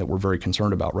 that's something that we're very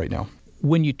concerned about right now.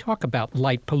 When you talk about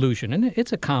light pollution, and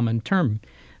it's a common term,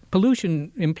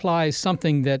 pollution implies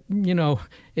something that,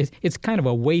 it's kind of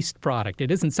a waste product.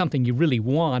 It isn't something you really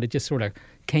want. It just sort of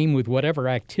came with whatever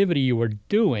activity you were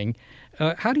doing.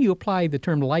 How do you apply the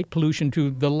term light pollution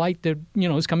to the light that,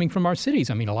 is coming from our cities?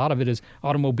 I mean, a lot of it is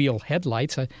automobile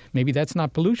headlights. Maybe that's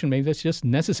not pollution. Maybe that's just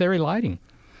necessary lighting.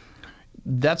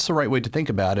 That's the right way to think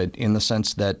about it, in the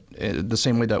sense that the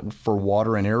same way that for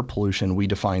water and air pollution, we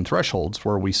define thresholds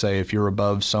where we say if you're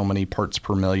above so many parts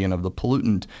per million of the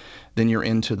pollutant, then you're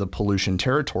into the pollution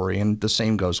territory. And the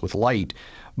same goes with light.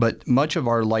 But much of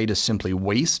our light is simply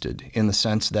wasted in the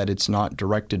sense that it's not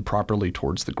directed properly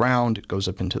towards the ground. It goes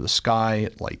up into the sky.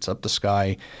 It lights up the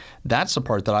sky. That's the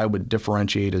part that I would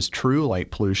differentiate as true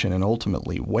light pollution and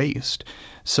ultimately waste.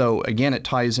 So again, it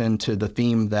ties into the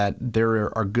theme that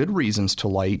there are good reasons to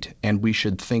light, and we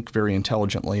should think very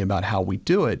intelligently about how we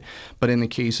do it. But in the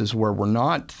cases where we're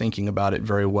not thinking about it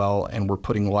very well and we're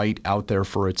putting light out there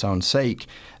for its own sake,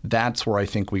 that's where I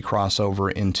think we cross over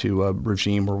into a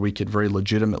regime where we could very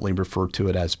legitimately refer to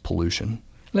it as pollution.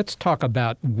 Let's talk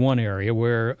about one area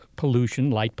where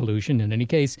pollution, light pollution in any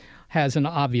case, has an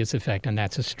obvious effect, and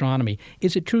that's astronomy.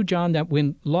 Is it true, John, that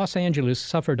when Los Angeles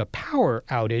suffered a power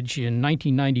outage in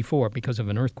 1994 because of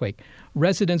an earthquake,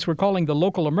 residents were calling the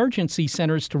local emergency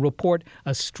centers to report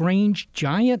a strange,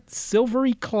 giant,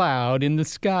 silvery cloud in the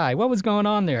sky? What was going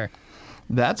on there?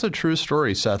 That's a true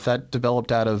story, Seth. That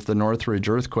developed out of the Northridge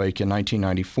earthquake in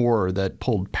 1994 that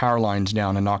pulled power lines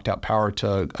down and knocked out power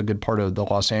to a good part of the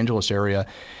Los Angeles area.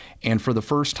 And for the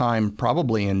first time,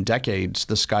 probably in decades,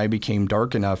 the sky became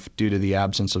dark enough due to the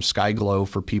absence of sky glow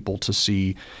for people to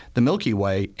see the Milky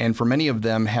Way. And for many of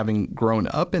them, having grown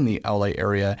up in the LA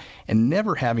area and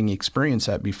never having experienced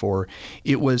that before,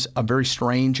 it was a very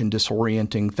strange and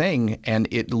disorienting thing. And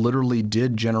it literally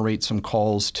did generate some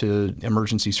calls to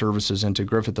emergency services and to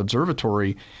Griffith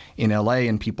Observatory in LA,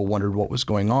 and people wondered what was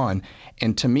going on.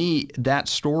 And to me, that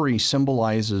story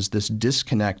symbolizes this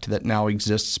disconnect that now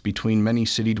exists between many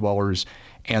city dwellers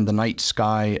and the night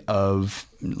sky of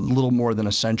little more than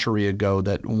a century ago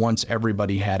that once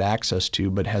everybody had access to,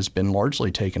 but has been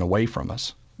largely taken away from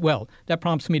us. Well, that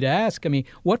prompts me to ask,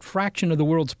 what fraction of the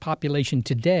world's population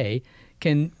today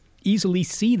can easily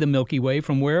see the Milky Way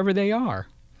from wherever they are?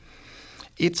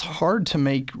 It's hard to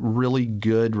make really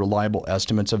good, reliable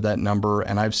estimates of that number,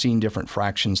 and I've seen different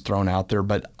fractions thrown out there,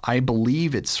 but I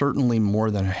believe it's certainly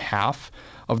more than half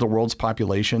of the world's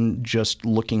population, just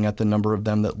looking at the number of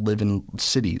them that live in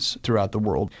cities throughout the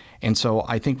world. And so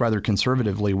I think rather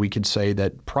conservatively, we could say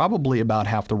that probably about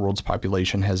half the world's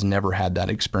population has never had that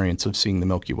experience of seeing the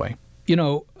Milky Way.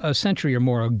 A century or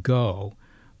more ago,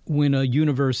 when a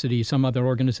university, some other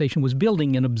organization was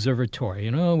building an observatory,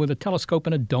 with a telescope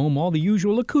and a dome, all the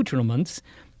usual accoutrements,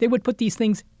 they would put these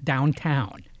things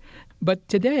downtown. But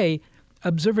today,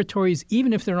 observatories,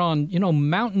 even if they're on,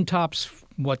 mountaintops,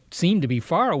 what seem to be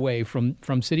far away from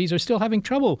cities, are still having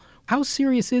trouble. How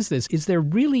serious is this? Is there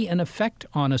really an effect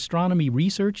on astronomy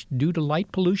research due to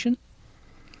light pollution?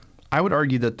 I would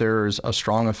argue that there's a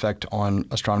strong effect on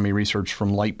astronomy research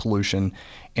from light pollution,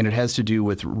 and it has to do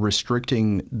with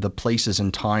restricting the places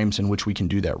and times in which we can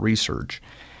do that research.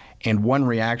 And one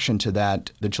reaction to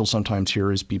that you'll sometimes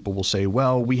hear is people will say,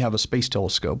 well, we have a space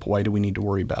telescope. Why do we need to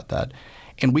worry about that?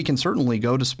 And we can certainly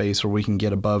go to space where we can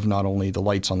get above not only the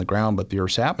lights on the ground, but the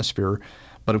Earth's atmosphere.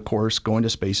 But of course, going to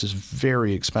space is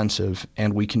very expensive,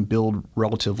 and we can build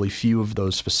relatively few of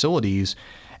those facilities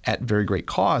at very great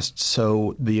cost.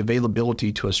 So the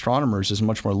availability to astronomers is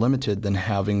much more limited than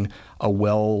having a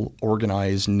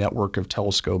well-organized network of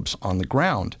telescopes on the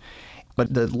ground.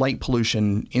 But the light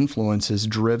pollution influence has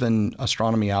driven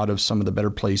astronomy out of some of the better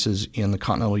places in the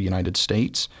continental United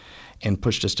States and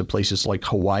pushed us to places like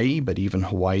Hawaii, but even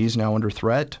Hawaii is now under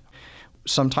threat.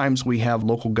 Sometimes we have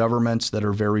local governments that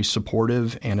are very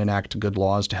supportive and enact good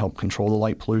laws to help control the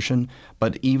light pollution,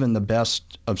 but even the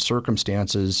best of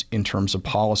circumstances in terms of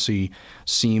policy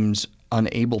seems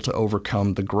unable to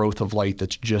overcome the growth of light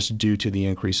that's just due to the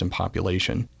increase in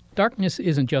population. Darkness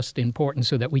isn't just important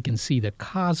so that we can see the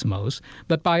cosmos,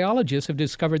 but biologists have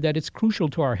discovered that it's crucial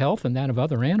to our health and that of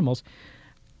other animals.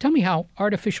 Tell me how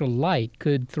artificial light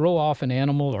could throw off an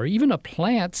animal or even a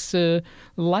plant's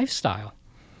lifestyle.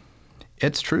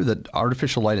 It's true that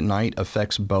artificial light at night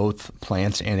affects both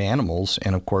plants and animals,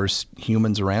 and of course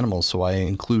humans are animals, so I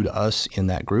include us in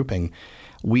that grouping.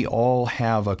 We all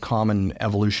have a common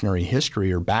evolutionary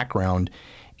history or background,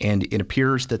 and it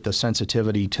appears that the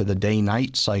sensitivity to the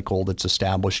day-night cycle that's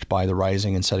established by the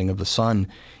rising and setting of the sun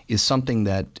is something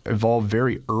that evolved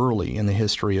very early in the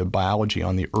history of biology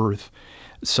on the Earth.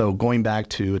 So going back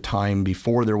to a time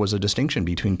before there was a distinction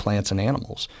between plants and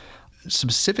animals.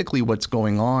 Specifically, what's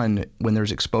going on when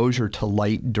there's exposure to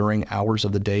light during hours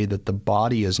of the day that the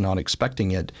body is not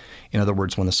expecting it, in other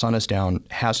words, when the sun is down,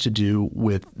 has to do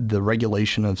with the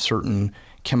regulation of certain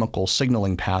chemical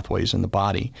signaling pathways in the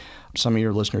body. Some of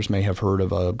your listeners may have heard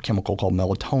of a chemical called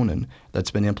melatonin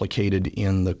that's been implicated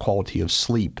in the quality of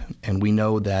sleep. And we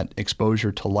know that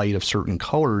exposure to light of certain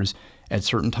colors at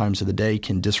certain times of the day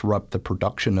can disrupt the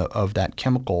production of that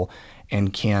chemical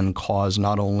and can cause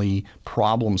not only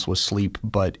problems with sleep,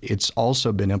 but it's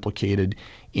also been implicated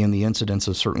in the incidence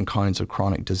of certain kinds of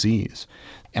chronic disease.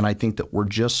 And I think that we're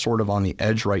just sort of on the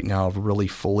edge right now of really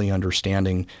fully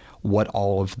understanding what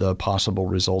all of the possible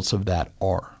results of that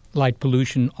are. Light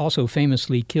pollution also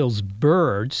famously kills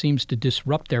birds, seems to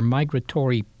disrupt their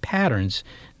migratory patterns.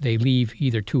 They leave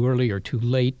either too early or too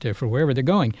late for wherever they're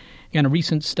going. And a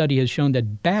recent study has shown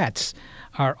that bats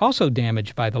are also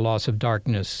damaged by the loss of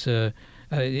darkness.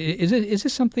 Is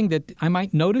this something that I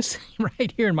might notice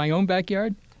right here in my own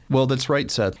backyard? Well, that's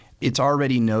right, Seth. It's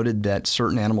already noted that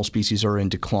certain animal species are in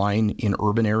decline in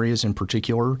urban areas in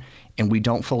particular, and we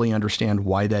don't fully understand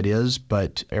why that is,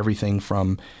 but everything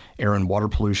from air and water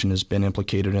pollution has been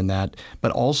implicated in that.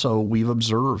 But also, we've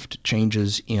observed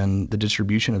changes in the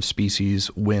distribution of species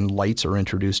when lights are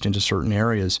introduced into certain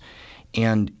areas.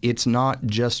 And it's not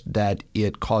just that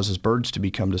it causes birds to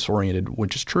become disoriented,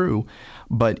 which is true,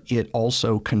 but it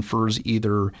also confers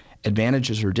either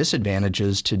advantages or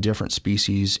disadvantages to different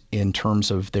species in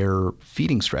terms of their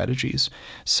feeding strategies.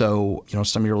 So,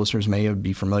 some of your listeners may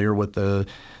be familiar with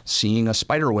seeing a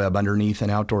spider web underneath an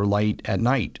outdoor light at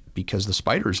night, because the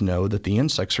spiders know that the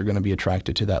insects are going to be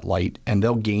attracted to that light, and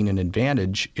they'll gain an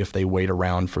advantage if they wait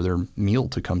around for their meal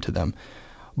to come to them.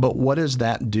 But what does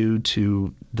that do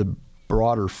to the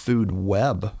broader food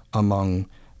web among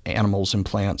animals and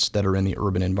plants that are in the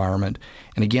urban environment?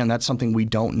 And again, that's something we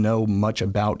don't know much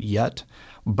about yet,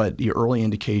 but the early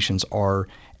indications are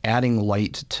adding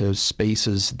light to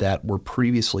spaces that were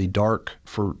previously dark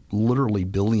for literally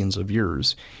billions of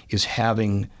years is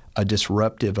having a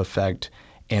disruptive effect,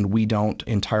 and we don't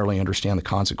entirely understand the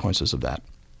consequences of that.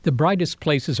 The brightest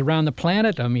places around the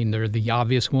planet, there are the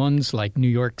obvious ones like New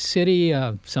York City,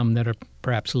 some that are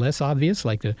perhaps less obvious,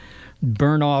 like the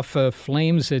burn-off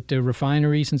flames at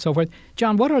refineries and so forth.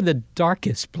 John, what are the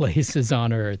darkest places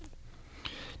on Earth?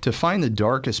 To find the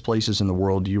darkest places in the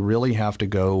world, you really have to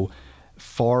go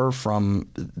far from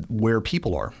where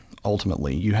people are,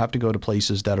 ultimately. You have to go to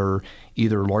places that are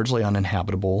either largely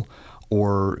uninhabitable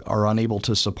or are unable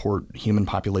to support human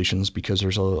populations because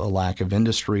there's a lack of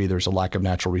industry, there's a lack of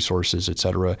natural resources, et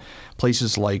cetera.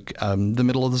 Places like the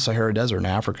middle of the Sahara Desert in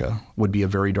Africa would be a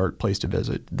very dark place to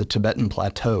visit. The Tibetan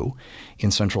Plateau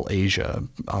in Central Asia,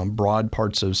 broad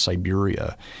parts of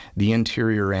Siberia, the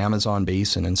interior Amazon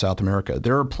basin in South America.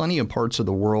 There are plenty of parts of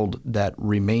the world that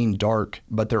remain dark,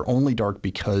 but they're only dark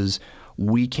because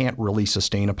we can't really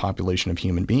sustain a population of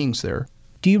human beings there.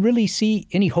 Do you really see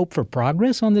any hope for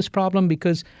progress on this problem?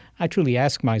 Because I truly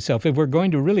ask myself if we're going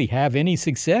to really have any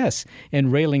success in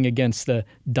railing against the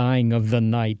dying of the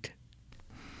night.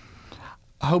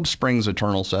 Hope springs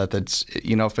eternal, Seth. It's,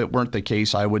 if it weren't the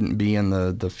case, I wouldn't be in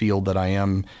the field that I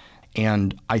am.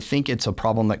 And I think it's a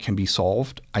problem that can be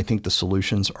solved. I think the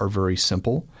solutions are very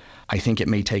simple. I think it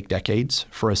may take decades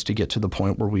for us to get to the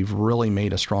point where we've really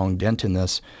made a strong dent in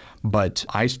this. But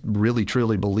I really,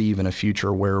 truly believe in a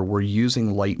future where we're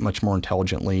using light much more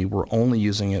intelligently. We're only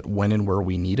using it when and where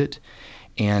we need it.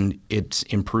 And it's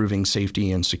improving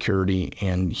safety and security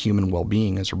and human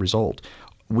well-being as a result.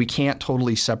 we can't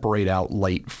totally separate out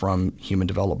light from human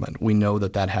development. We know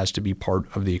that that has to be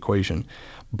part of the equation.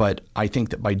 But I think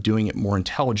that by doing it more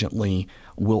intelligently,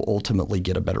 we'll ultimately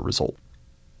get a better result.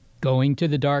 Going to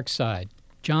the dark side.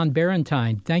 John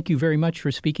Barentine, thank you very much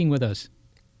for speaking with us.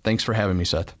 Thanks for having me,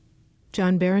 Seth.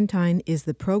 John Barentine is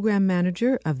the program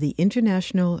manager of the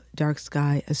International Dark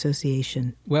Sky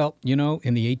Association. Well, you know,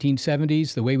 in the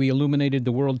 1870s, the way we illuminated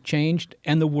the world changed,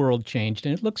 and the world changed.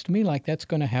 And it looks to me like that's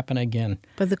going to happen again.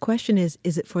 But the question is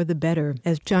it for the better?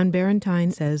 As John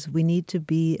Barentine says, we need to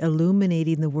be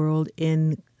illuminating the world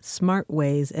in smart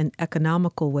ways and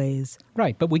economical ways.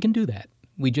 Right, but we can do that.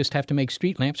 We just have to make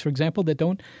street lamps, for example, that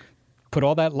don't put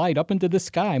all that light up into the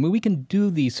sky. I mean, we can do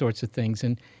these sorts of things.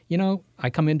 And, you know, I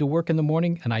come into work in the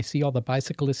morning and I see all the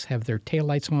bicyclists have their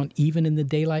taillights on, even in the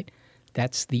daylight.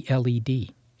 That's the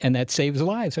LED. And that saves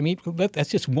lives. I mean, that's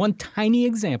just one tiny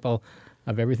example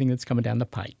of everything that's coming down the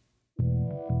pipe.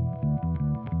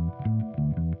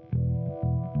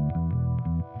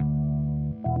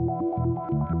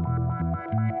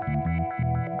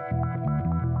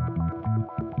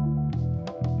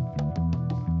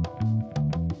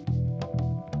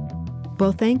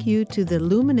 Well, thank you to the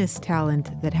luminous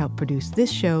talent that helped produce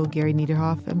this show, Gary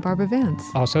Niederhoff and Barbara Vance.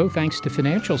 Also, thanks to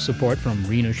financial support from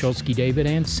Rena Shulsky-David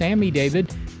and Sammy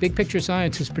David, Big Picture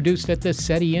Science is produced at the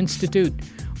SETI Institute,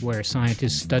 where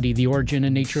scientists study the origin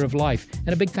and nature of life. And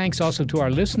a big thanks also to our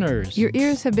listeners. Your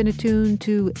ears have been attuned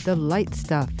to the light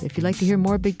stuff. If you'd like to hear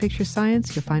more Big Picture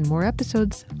Science, you'll find more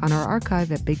episodes on our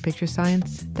archive at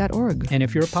bigpicturescience.org. And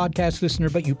if you're a podcast listener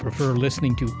but you prefer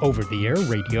listening to over-the-air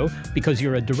radio because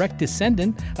you're a direct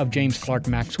descendant of James Clerk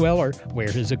Maxwell or wear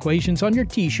his equations on your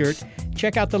T-shirt,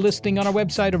 check out the listing on our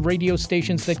website of radio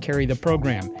stations that carry the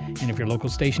program. And if your local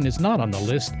station is not on the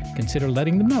list, consider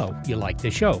letting them know you like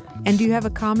the show. And do you have a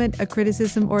comment, a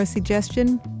criticism, or a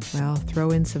suggestion? Well,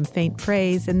 throw in some faint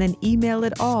praise and then email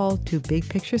it all to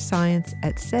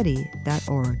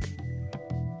bigpicturescience@seti.org.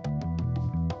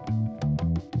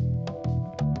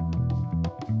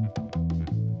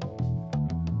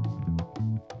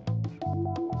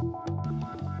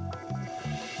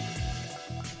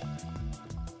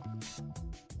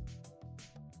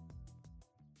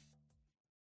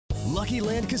 Lucky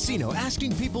Land Casino,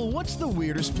 asking people, what's the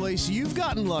weirdest place you've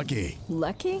gotten lucky?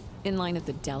 Lucky? In line at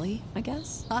the deli, I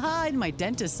guess? Aha, in my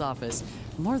dentist's office.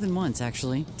 More than once,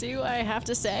 actually. Do I have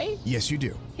to say? Yes, you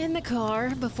do. In the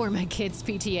car before my kids'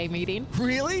 PTA meeting.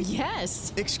 Really?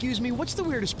 Yes. Excuse me, what's the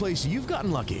weirdest place you've gotten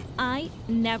lucky? I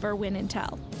never win and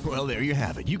tell. Well, there you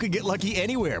have it. You can get lucky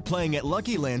anywhere, playing at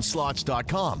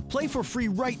LuckyLandSlots.com. Play for free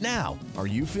right now. Are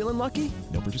you feeling lucky?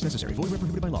 No purchase necessary. Void where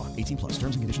prohibited by law. 18+.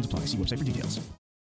 Terms and conditions apply. See website for details.